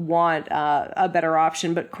 want a better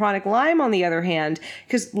option. But chronic Lyme, on the other hand,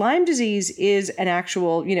 because Lyme disease is an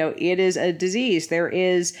actual, it is a disease. There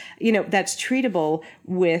is, that's treatable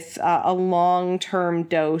with a long-term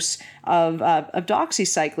dose of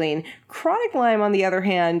doxycycline. Chronic Lyme, on the other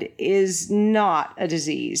hand, is not a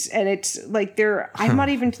disease. And it's like I'm not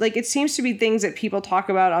even, it seems to be things that people talk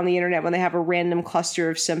about on the internet when they have a random cluster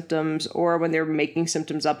of symptoms or when they're making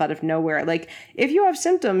symptoms up out of nowhere. Like, if you have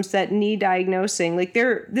symptoms that need diagnosing,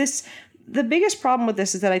 the biggest problem with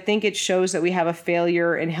this is that I think it shows that we have a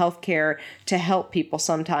failure in healthcare to help people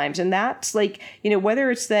sometimes. And that's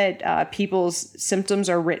whether it's that people's symptoms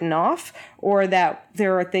are written off or that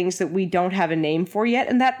there are things that we don't have a name for yet.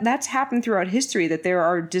 And that's happened throughout history, that there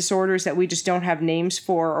are disorders that we just don't have names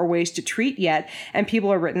for or ways to treat yet. And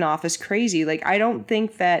people are written off as crazy. I don't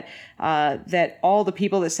think that all the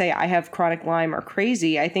people that say I have chronic Lyme are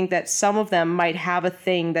crazy. I think that some of them might have a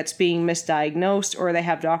thing that's being misdiagnosed, or they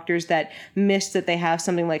have doctors that miss that they have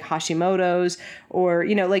something like Hashimoto's or,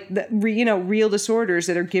 like real disorders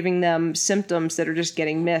that are giving them symptoms that are just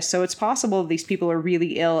getting missed. So it's possible these people are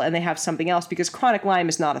really ill and they have something else, because chronic Lyme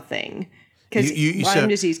is not a thing, because Lyme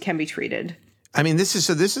disease can be treated. I mean, this is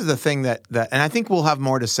the thing that, and I think we'll have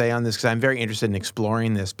more to say on this because I'm very interested in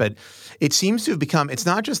exploring this, but it seems to have become, it's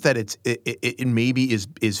not just that it maybe is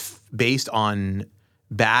based on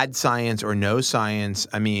bad science or no science.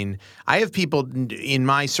 I mean, I have people in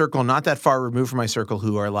my circle, not that far removed from my circle,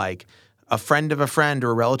 who are like, a friend of a friend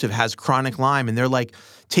or a relative has chronic Lyme, and they're like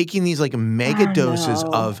taking these like mega doses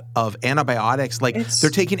of antibiotics. Like they're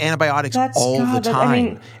taking antibiotics all the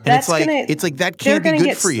time. And it's like that can't be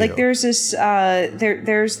good for you. Like there's this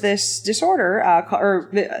there's this disorder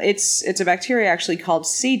it's a bacteria actually called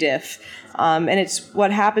C. diff. And it's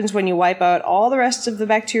what happens when you wipe out all the rest of the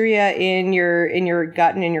bacteria in your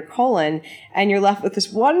gut and in your colon, and you're left with this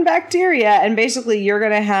one bacteria, and basically you're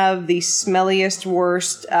going to have the smelliest,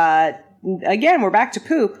 worst, again, we're back to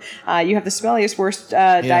poop. You have the smelliest, worst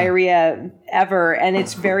diarrhea ever, and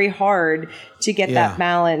it's very hard to get that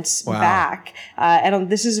balance back. And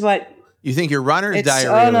this is what... You think your runner's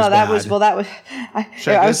diarrhea was bad? that was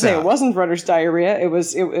I would say it wasn't runner's diarrhea. It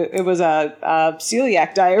was a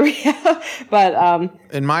celiac diarrhea. But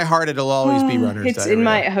in my heart, it'll always be runner's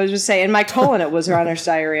diarrhea. I was just saying, in my colon, it was runner's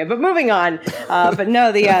diarrhea. But moving on. But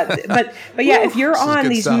no, if you're on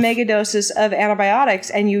these mega doses of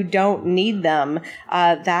antibiotics and you don't need them,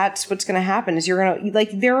 that's what's going to happen. Is you're going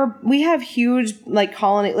to we have huge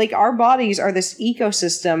colony, our bodies are this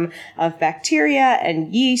ecosystem of bacteria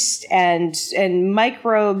and yeast and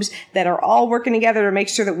microbes that are all working together to make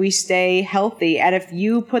sure that we stay healthy. And if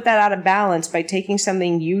you put that out of balance by taking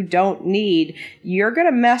something you don't need, you're going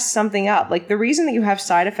to mess something up. Like the reason that you have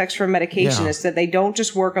side effects from medication is that they don't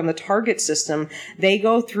just work on the target system. They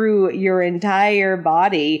go through your entire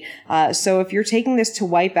body. So if you're taking this to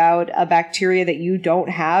wipe out a bacteria that you don't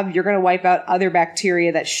have, you're going to wipe out other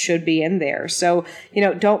bacteria that should be in there. So,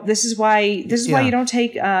 this is why you don't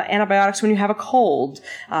take antibiotics when you have a cold,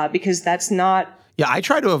 because that's not. Yeah, I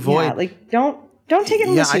try to avoid. Don't take it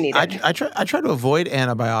unless you need it. I try to avoid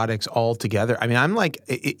antibiotics altogether. I mean, I'm like,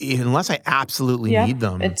 unless I absolutely need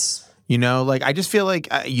them. I just feel like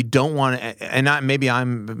you don't want to. And maybe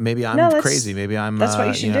I'm crazy. Maybe I'm. That's what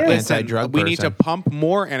you should do. Anti-drug we person. need to pump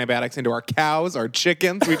more antibiotics into our cows, our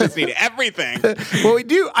chickens. We just need everything. Well, we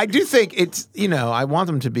do. I do think it's. I want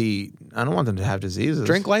them to be. I don't want them to have diseases.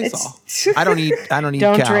 Drink Lysol. I don't eat.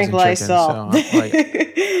 Don't cows drink and Lysol.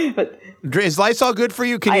 Chickens, but is Lysol good for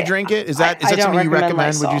you? Can you drink it? Is that something you recommend?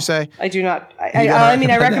 Lysol. Would you say? I do not.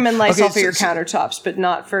 I recommend Lysol for your countertops, but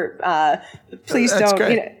not for. Please don't.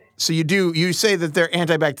 Great. So you do. You say that the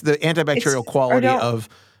antibacterial quality of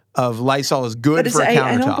Lysol is good for a countertop.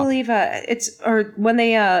 I don't believe when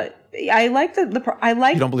they. I like I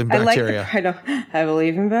like. You don't believe in bacteria. I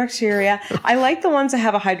believe in bacteria. I like the ones that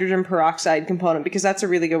have a hydrogen peroxide component because that's a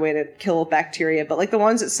really good way to kill bacteria. But the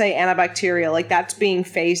ones that say antibacterial, that's being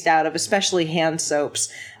phased out of, especially hand soaps.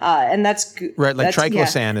 And that's right. Like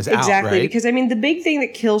triclosan is out, exactly, right? Because the big thing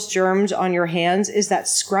that kills germs on your hands is that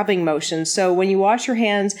scrubbing motion. So when you wash your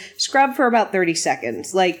hands, scrub for about 30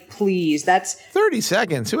 seconds. Please, that's 30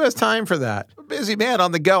 seconds. Who has time for that? Busy man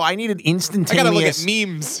on the go. I need an instantaneous. I gotta look at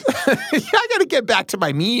memes. I gotta get back to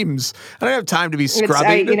my memes. I don't have time to be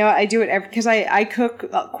scrubbing. I do it because I cook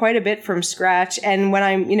quite a bit from scratch, and when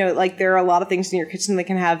I'm there are a lot of things in your kitchen that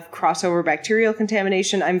can have crossover bacterial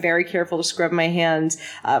contamination. I'm very careful to scrub my hands,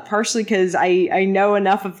 partially because I know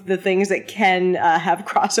enough of the things that can have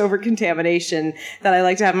crossover contamination that I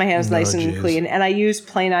like to have my hands nice and clean, and I use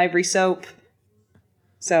plain Ivory soap.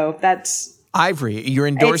 So that's. Ivory. You're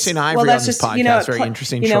endorsing Ivory on this podcast. Very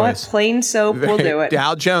interesting choice. You know what? Plain soap will do it.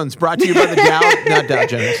 Dow Jones, brought to you by the Dow, not Dow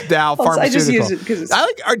Jones, Dow Pharmaceutical. I just use it because it's...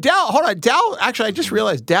 hold on, Dow, actually, I just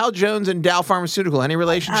realized Dow Jones and Dow Pharmaceutical, any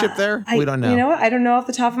relationship there? We don't know. You know what? I don't know off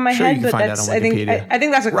the top of my head, but that's, I think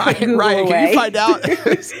that's a quick Google Ryan, away. Can you find out?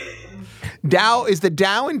 Dow, is the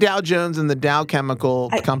Dow and Dow Jones and the Dow Chemical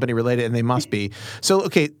Company related? And they must be. So,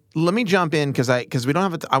 okay, let me jump in because we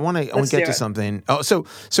don't have I want to get to something. Oh, so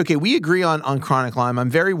okay, we agree on chronic Lyme. I'm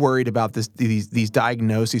very worried about these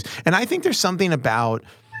diagnoses, and I think there's something about.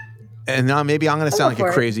 And now maybe I'm going to sound like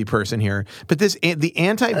a crazy person here, but the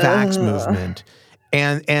anti-vax movement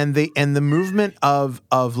and the movement of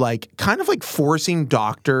like kind of like forcing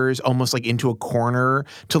doctors almost like into a corner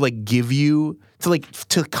to like give you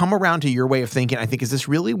to come around to your way of thinking, I think is this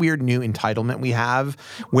really weird new entitlement we have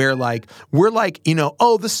where like we're like,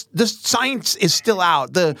 oh, this science is still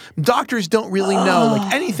out. The doctors don't really know.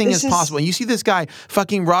 Like anything is possible. And you see this guy,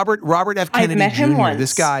 fucking Robert F. Kennedy I've met him Jr. once.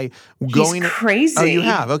 This guy He's crazy. Oh, you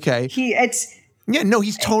have? Okay. Yeah, no,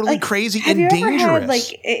 he's totally crazy and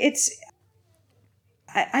dangerous.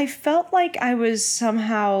 I felt like I was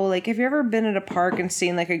somehow like, have you ever been at a park and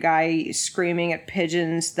seen like a guy screaming at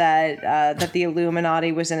pigeons that the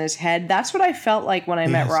Illuminati was in his head? That's what I felt like when I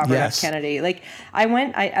met Robert F. Kennedy. Like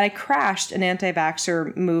I crashed an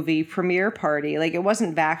anti-vaxxer movie premiere party. Like it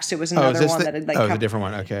wasn't Vaxxed, it was another one that had like. Oh, it was a different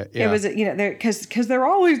one. Okay, yeah. It was because they're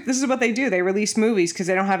always, this is what they do. They release movies because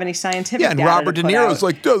they don't have any scientific. Yeah, and data Robert to De put Niro's out.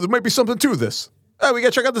 like, there might be something to this. Oh, we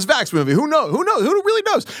gotta check out this Vax movie. Who knows? Who really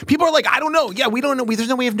knows? People are like, I don't know. Yeah, we don't know. There's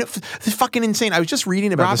no way of. This is fucking insane. I was just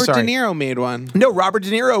reading about this. Robert De Niro made one. No, Robert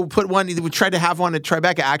De Niro put one. He tried to have one at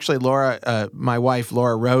Tribeca. Actually, Laura, my wife,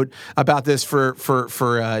 Laura wrote about this for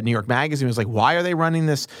New York Magazine. It was like, why are they running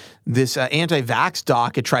this anti-vax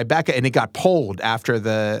doc at Tribeca? And it got pulled after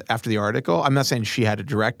the article. I'm not saying she had to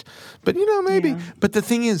direct, but maybe. Yeah. But the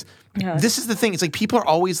thing is. Yeah. This is the thing. It's like people are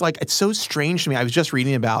always like, it's so strange to me. I was just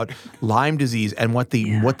reading about Lyme disease and what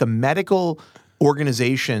the medical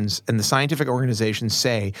organizations and the scientific organizations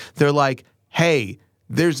say. They're like, hey,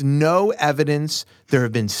 there's no evidence. There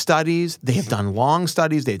have been studies. They have done long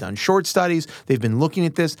studies. They've done short studies. They've been looking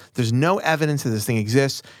at this. There's no evidence that this thing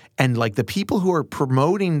exists. And like the people who are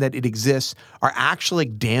promoting that it exists are actually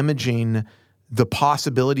damaging the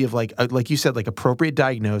possibility of like you said, like appropriate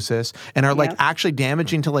diagnosis, and are like actually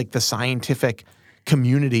damaging to like the scientific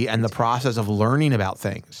community and the process of learning about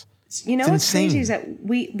things. What's crazy is that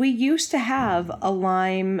we used to have a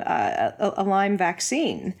Lyme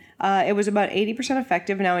vaccine. It was about 80%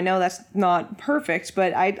 effective. Now I know that's not perfect,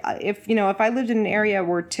 but if I lived in an area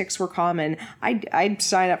where ticks were common, I'd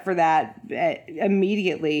sign up for that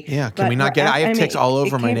immediately. Yeah, can we not get? I have ticks all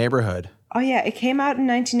over my neighborhood. Oh, yeah. It came out in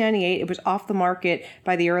 1998. It was off the market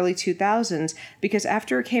by the early 2000s because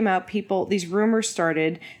after it came out, these rumors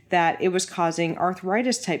started that it was causing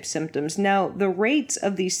arthritis-type symptoms. Now, the rates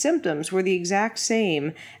of these symptoms were the exact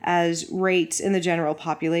same as rates in the general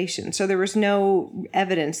population. So there was no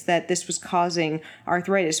evidence that this was causing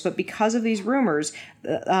arthritis. But because of these rumors,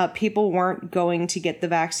 people weren't going to get the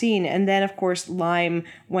vaccine. And then, of course, Lyme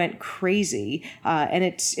went crazy. And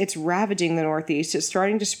it's ravaging the Northeast. It's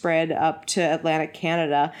starting to spread up to Atlantic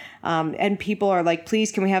Canada. And people are like,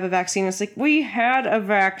 please, can we have a vaccine? It's like, we had a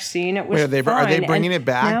vaccine. It was fine. Are they bringing it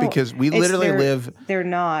back? Because we literally live. They're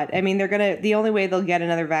not. I mean, the only way they'll get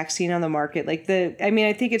another vaccine on the market, I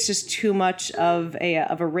think it's just too much of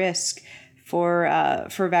a risk for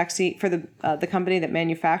vaccine for the company that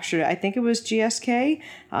manufactured it. I think it was GSK.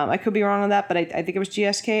 I could be wrong on that, but I think it was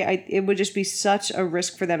GSK. It would just be such a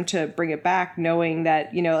risk for them to bring it back, knowing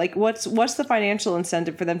that what's the financial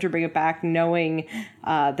incentive for them to bring it back, knowing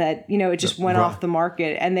that it just went off the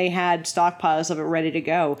market and they had stockpiles of it ready to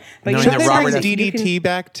go. But should they bring DDT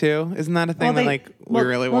back too? Isn't that a thing we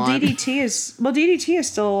really want? DDT is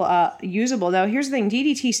still usable. Now here's the thing: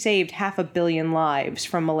 DDT saved 500 million lives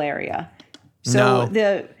from malaria. So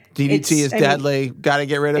the DDT is deadly. Got to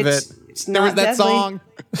get rid of it. There was that song.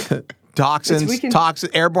 Toxins,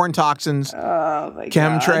 airborne toxins,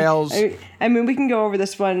 chemtrails. I mean, we can go over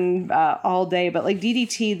this one all day, but like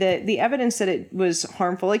DDT, the evidence that it was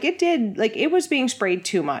harmful, it was being sprayed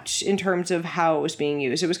too much in terms of how it was being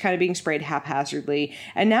used. It was kind of being sprayed haphazardly,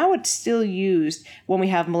 and now it's still used when we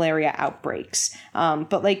have malaria outbreaks.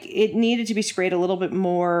 But it needed to be sprayed a little bit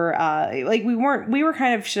more. We were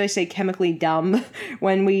kind of, should I say, chemically dumb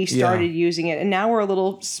when we started using it, and now we're a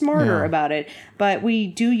little smarter about it. But we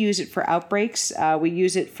do use it for outbreaks. We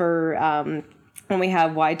use it for when we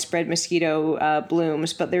have widespread mosquito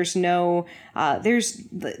blooms, but there's the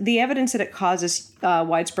evidence that it causes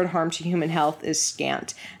widespread harm to human health is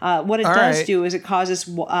scant. What it does do is it causes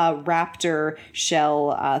raptor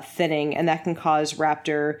shell thinning, and that can cause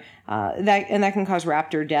raptor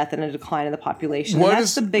death and a decline in the population. What and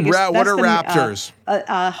that's the biggest. What are raptors?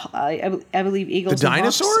 I believe eagles. The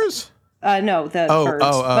dinosaurs? No, the birds.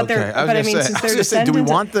 Oh, okay. Since they're descendants,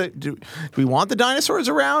 do we want the dinosaurs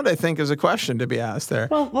around? I think is a question to be asked there.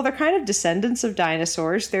 Well, they're kind of descendants of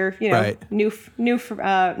dinosaurs. They're new,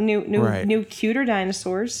 cuter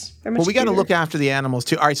dinosaurs. Well, we got to look after the animals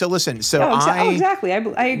too. All right, so listen. So exactly.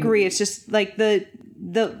 I agree. It's just like the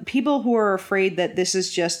the people who are afraid that this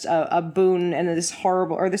is just a boon and this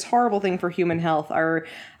horrible thing for human health are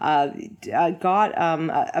got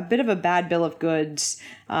a bit of a bad bill of goods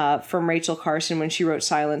from Rachel Carson when she wrote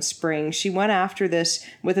Silent Spring. She went after this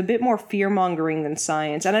with a bit more fear mongering than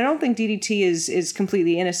science, and I don't think DDT is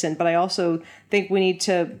completely innocent, but I also think we need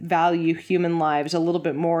to value human lives a little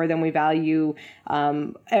bit more than we value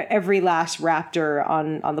every last raptor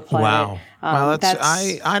on the planet. Wow.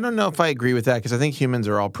 I don't know if I agree with that, because I think humans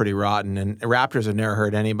are all pretty rotten, and raptors have never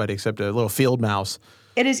hurt anybody except a little field mouse.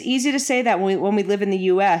 It is easy to say that when we live in the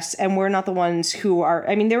U.S. and we're not the ones who are.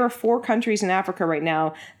 I mean, there are 4 countries in Africa right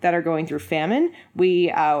now that are going through famine.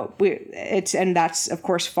 And that's of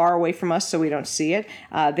course far away from us, so we don't see it.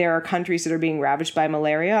 There are countries that are being ravaged by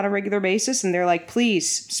malaria on a regular basis, and they're like,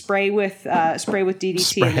 please spray with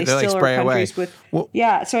DDT, and they still are countries away.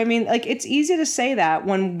 Yeah. So I mean, like, it's easy to say that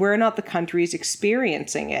when we're not the countries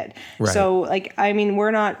experiencing it. Right. So like, I mean,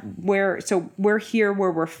 we're here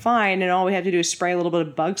where we're fine, and all we have to do is spray a little bit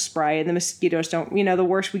of bug spray, and the mosquitoes don't, the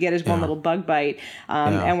worst we get is one little bug bite.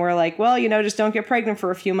 And we're like, well, just don't get pregnant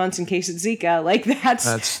for a few months in case it's Zika. Like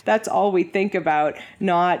that's all we think about,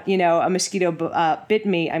 not, a mosquito bit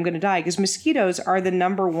me, I'm going to die, because mosquitoes are the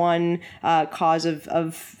number one cause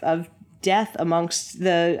of death amongst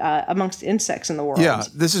insects in the world. Yeah,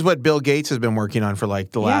 this is what Bill Gates has been working on for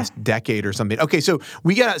like the last decade or something. Okay, so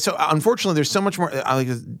unfortunately there's so much more. I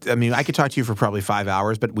mean, I could talk to you for probably 5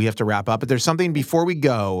 hours, but we have to wrap up. But there's something before we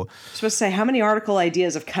go. I was supposed to say, how many article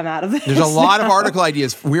ideas have come out of this? There's a lot of article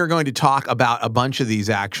ideas. We are going to talk about a bunch of these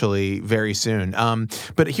actually very soon.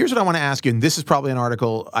 But here's what I want to ask you, and this is probably an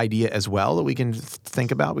article idea as well that we can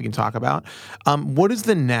think about, we can talk about. What is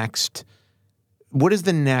the next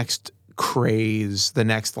craze, the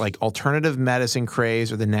next like alternative medicine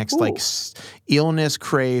craze, or the next like illness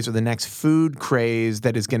craze, or the next food craze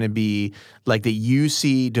that is going to be like that you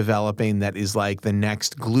see developing, that is like the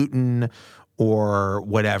next gluten or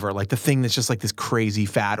whatever, like the thing that's just like this crazy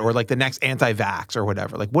fad, or like the next anti-vax or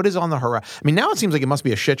whatever? Like, what is on the horizon? I mean, now it seems like it must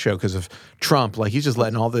be a shit show because of Trump. Like, he's just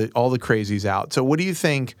letting all the crazies out. So what do you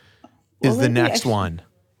think is the next one?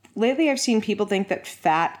 Lately, I've seen people think that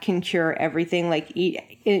fat can cure everything, like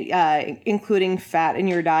including fat in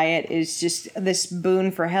your diet is just this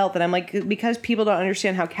boon for health. And I'm like, because people don't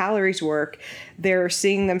understand how calories work, they're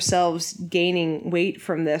seeing themselves gaining weight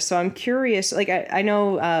from this. So I'm curious. Like, I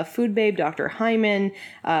know Food Babe, Dr. Hyman,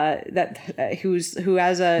 who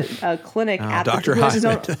has a clinic at Dr.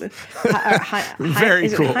 Hyman. Very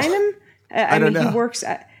cool. Is it Hyman? I don't know. He works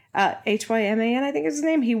at Hyman, I think is his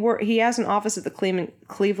name. He has an office at the Cleveland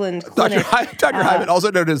Clinic. Dr. Hyman,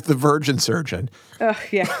 also known as the Virgin Surgeon. Oh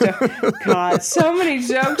yeah, God, so many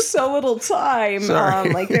jokes, so little time. Sorry.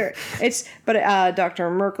 Dr.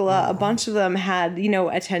 Mercola, a bunch of them had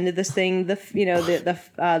attended this thing,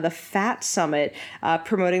 the fat summit,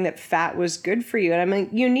 promoting that fat was good for you. And I mean,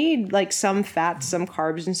 you need like some fat, some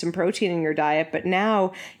carbs, and some protein in your diet. But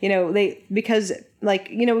now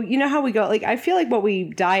how we go, like, I feel like what we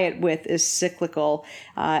diet with is cyclical.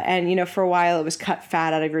 And for a while it was cut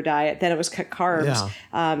fat out of your diet, then it was cut carbs.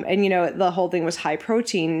 And the whole thing was high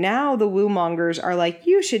protein. Now the woo mongers are like,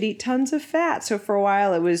 you should eat tons of fat. So for a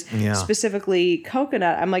while it was specifically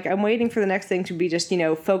coconut. I'm waiting for the next thing to be just,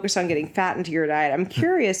 focus on getting fat into your diet. I'm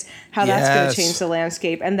curious how that's going to change the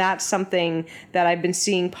landscape. And that's something that I've been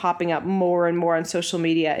seeing popping up more and more on social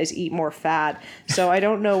media, is eat more fat. So I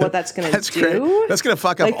don't know what that's going to do. Great. That's going to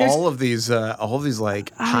fuck up all of these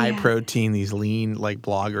like high protein, these lean like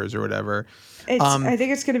bloggers or whatever. I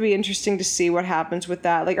think it's going to be interesting to see what happens with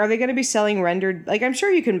that. Like, are they going to be selling rendered? Like, I'm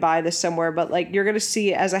sure you can buy this somewhere, but like, you're going to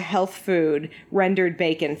see as a health food rendered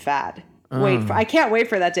bacon fat. I can't wait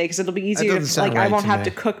for that day, because it'll be easier to I won't have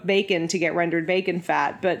to cook bacon to get rendered bacon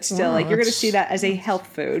fat. But still, you're going to see that as a health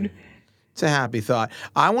food. It's a happy thought.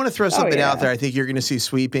 I want to throw something out there. I think you're going to see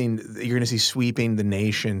sweeping the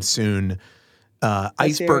nation soon.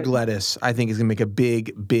 Iceberg lettuce, I think, is going to make a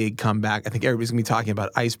big comeback. I think everybody's going to be talking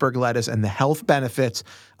about iceberg lettuce and the health benefits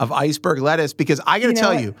of iceberg lettuce, because I got to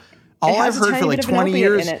tell you, all I've heard for like 20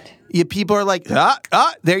 years, people are like,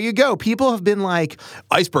 there you go. People have been like,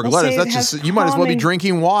 iceberg lettuce, that's just, you might as well be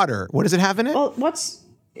drinking water. What does it have in it? Well,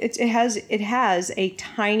 it has a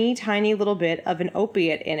tiny little bit of an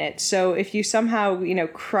opiate in it. So if you somehow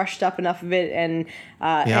crushed up enough of it and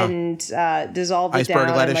dissolved it iceberg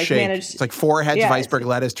down, lettuce and shake. managed, it's like 4 heads of iceberg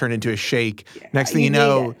lettuce turned into a shake. Next thing you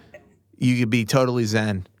know, you could be totally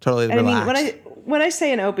zen, totally relaxed. when I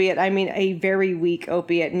say an opiate, I mean a very weak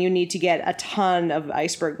opiate, and you need to get a ton of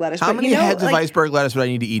iceberg lettuce. How many heads of iceberg lettuce would I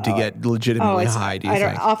need to eat to get legitimately high, do you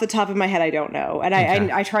think? Off the top of my head, I don't know. And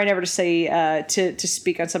I try never to say, to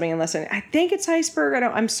speak on something unless I think it's iceberg.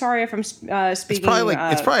 I'm sorry if I'm speaking It's probably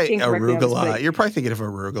incorrectly on this, arugula. You're probably thinking of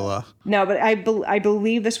arugula. No, but I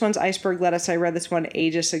believe this one's iceberg lettuce. I read this one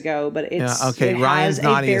ages ago, but it's... Yeah, okay, Ryan's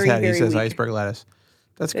nodding his head. He says iceberg lettuce.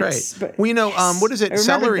 That's great. Well, what is it?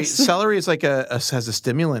 Celery. Celery is like has a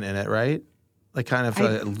stimulant in it, right? Like kind of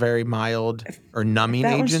a very mild or numbing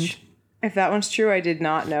agent. If that one's true, I did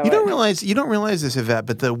not know. You don't realize this, Yvette,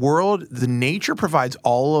 but the nature provides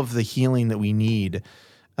all of the healing that we need.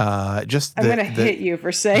 I'm going to hit you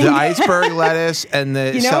for saying the iceberg lettuce and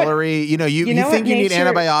the celery. You think you need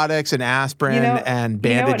antibiotics and aspirin and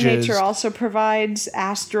bandages. You know what nature also provides?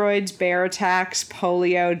 Asteroids, bear attacks,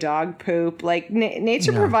 polio, dog poop. Like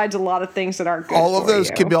nature provides a lot of things that aren't good. All of those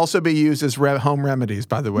can also be used as home remedies.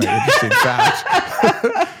 By the way, interesting fact.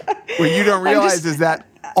 What you don't realize is that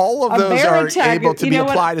all of those are able to be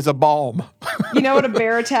applied as a balm. You know what a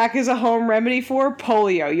bear attack is a home remedy for?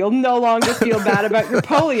 Polio. You'll no longer feel bad about your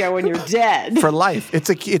polio when you're dead. For life. It's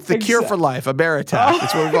the cure for life, a bear attack.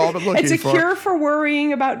 It's what we've all been looking for. It's a cure for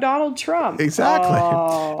worrying about Donald Trump.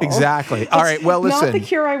 Exactly. Exactly. All right, well, listen. Not the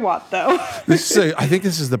cure I want, though. I think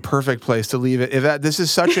this is the perfect place to leave it. Yvette, this is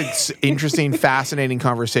such an interesting, fascinating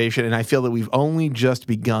conversation, and I feel that we've only just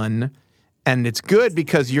begun. And it's good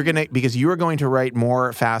because you are going to write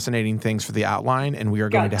more fascinating things for the outline, and we are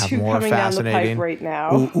going to have more fascinating. Down the pipe right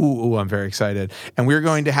now. Ooh, I'm very excited. And we're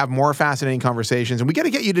going to have more fascinating conversations, and we got to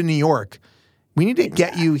get you to New York. We need to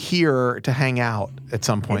get you here to hang out at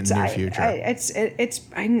some point in the near future. I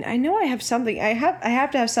know I have something. I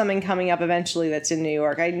have to have something coming up eventually that's in New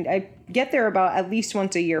York. I get there about at least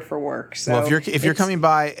once a year for work. So well, if you're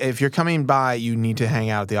coming by, you need to hang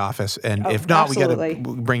out at the office. And if not, absolutely. We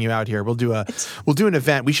got to bring you out here. We'll do an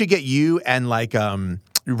event. We should get you and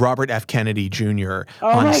Robert F. Kennedy Jr.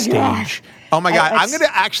 on stage. God. Oh my God! I'm going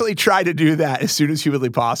to actually try to do that as soon as humanly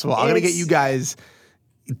possible. I'm going to get you guys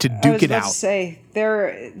to duke it out. I was about to say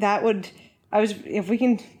that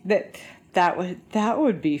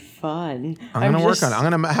would be fun. I'm going to work on it. I'm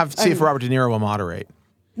going to see if Robert De Niro will moderate.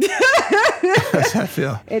 How does that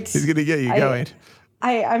feel? He's going to get you going.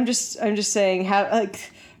 I'm just saying how I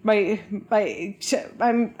want to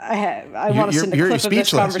send a clip of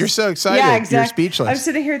this conversation. You're so excited. Yeah, exactly. You're speechless.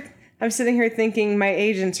 I'm sitting here thinking my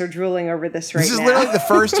agents are drooling over this right now. This is literally the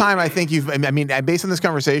first time I think based on this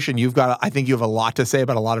conversation, I think you have a lot to say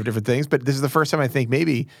about a lot of different things, but this is the first time I think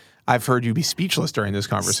maybe I've heard you be speechless during this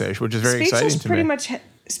conversation, which is very exciting to me.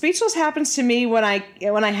 Speechless happens to me when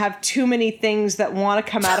I have too many things that want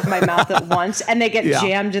to come out of my mouth at once and they get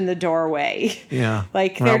jammed in the doorway. Yeah.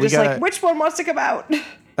 Which one wants to come out?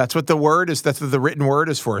 That's what the word is. That's what the written word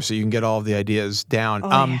is for, so you can get all of the ideas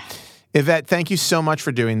down. Yvette, thank you so much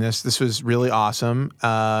for doing this. This was really awesome.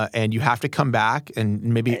 And you have to come back, and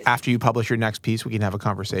maybe after you publish your next piece, we can have a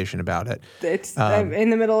conversation about it. I'm in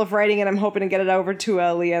the middle of writing it. I'm hoping to get it over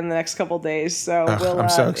to Leah in the next couple of days. So I'm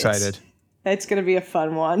so excited. It's going to be a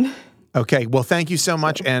fun one. Okay. Well, thank you so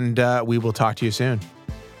much, and we will talk to you soon.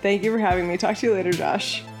 Thank you for having me. Talk to you later,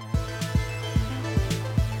 Josh.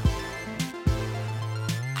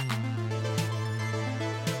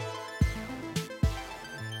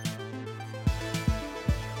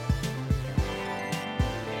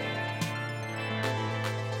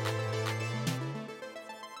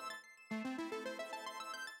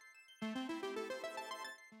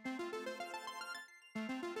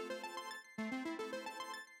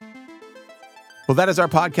 Well, that is our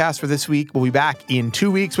podcast for this week. We'll be back in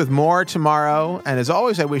 2 weeks with more tomorrow. And as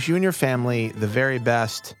always, I wish you and your family the very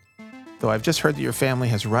best. Though I've just heard that your family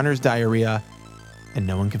has runner's diarrhea and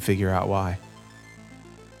no one can figure out why.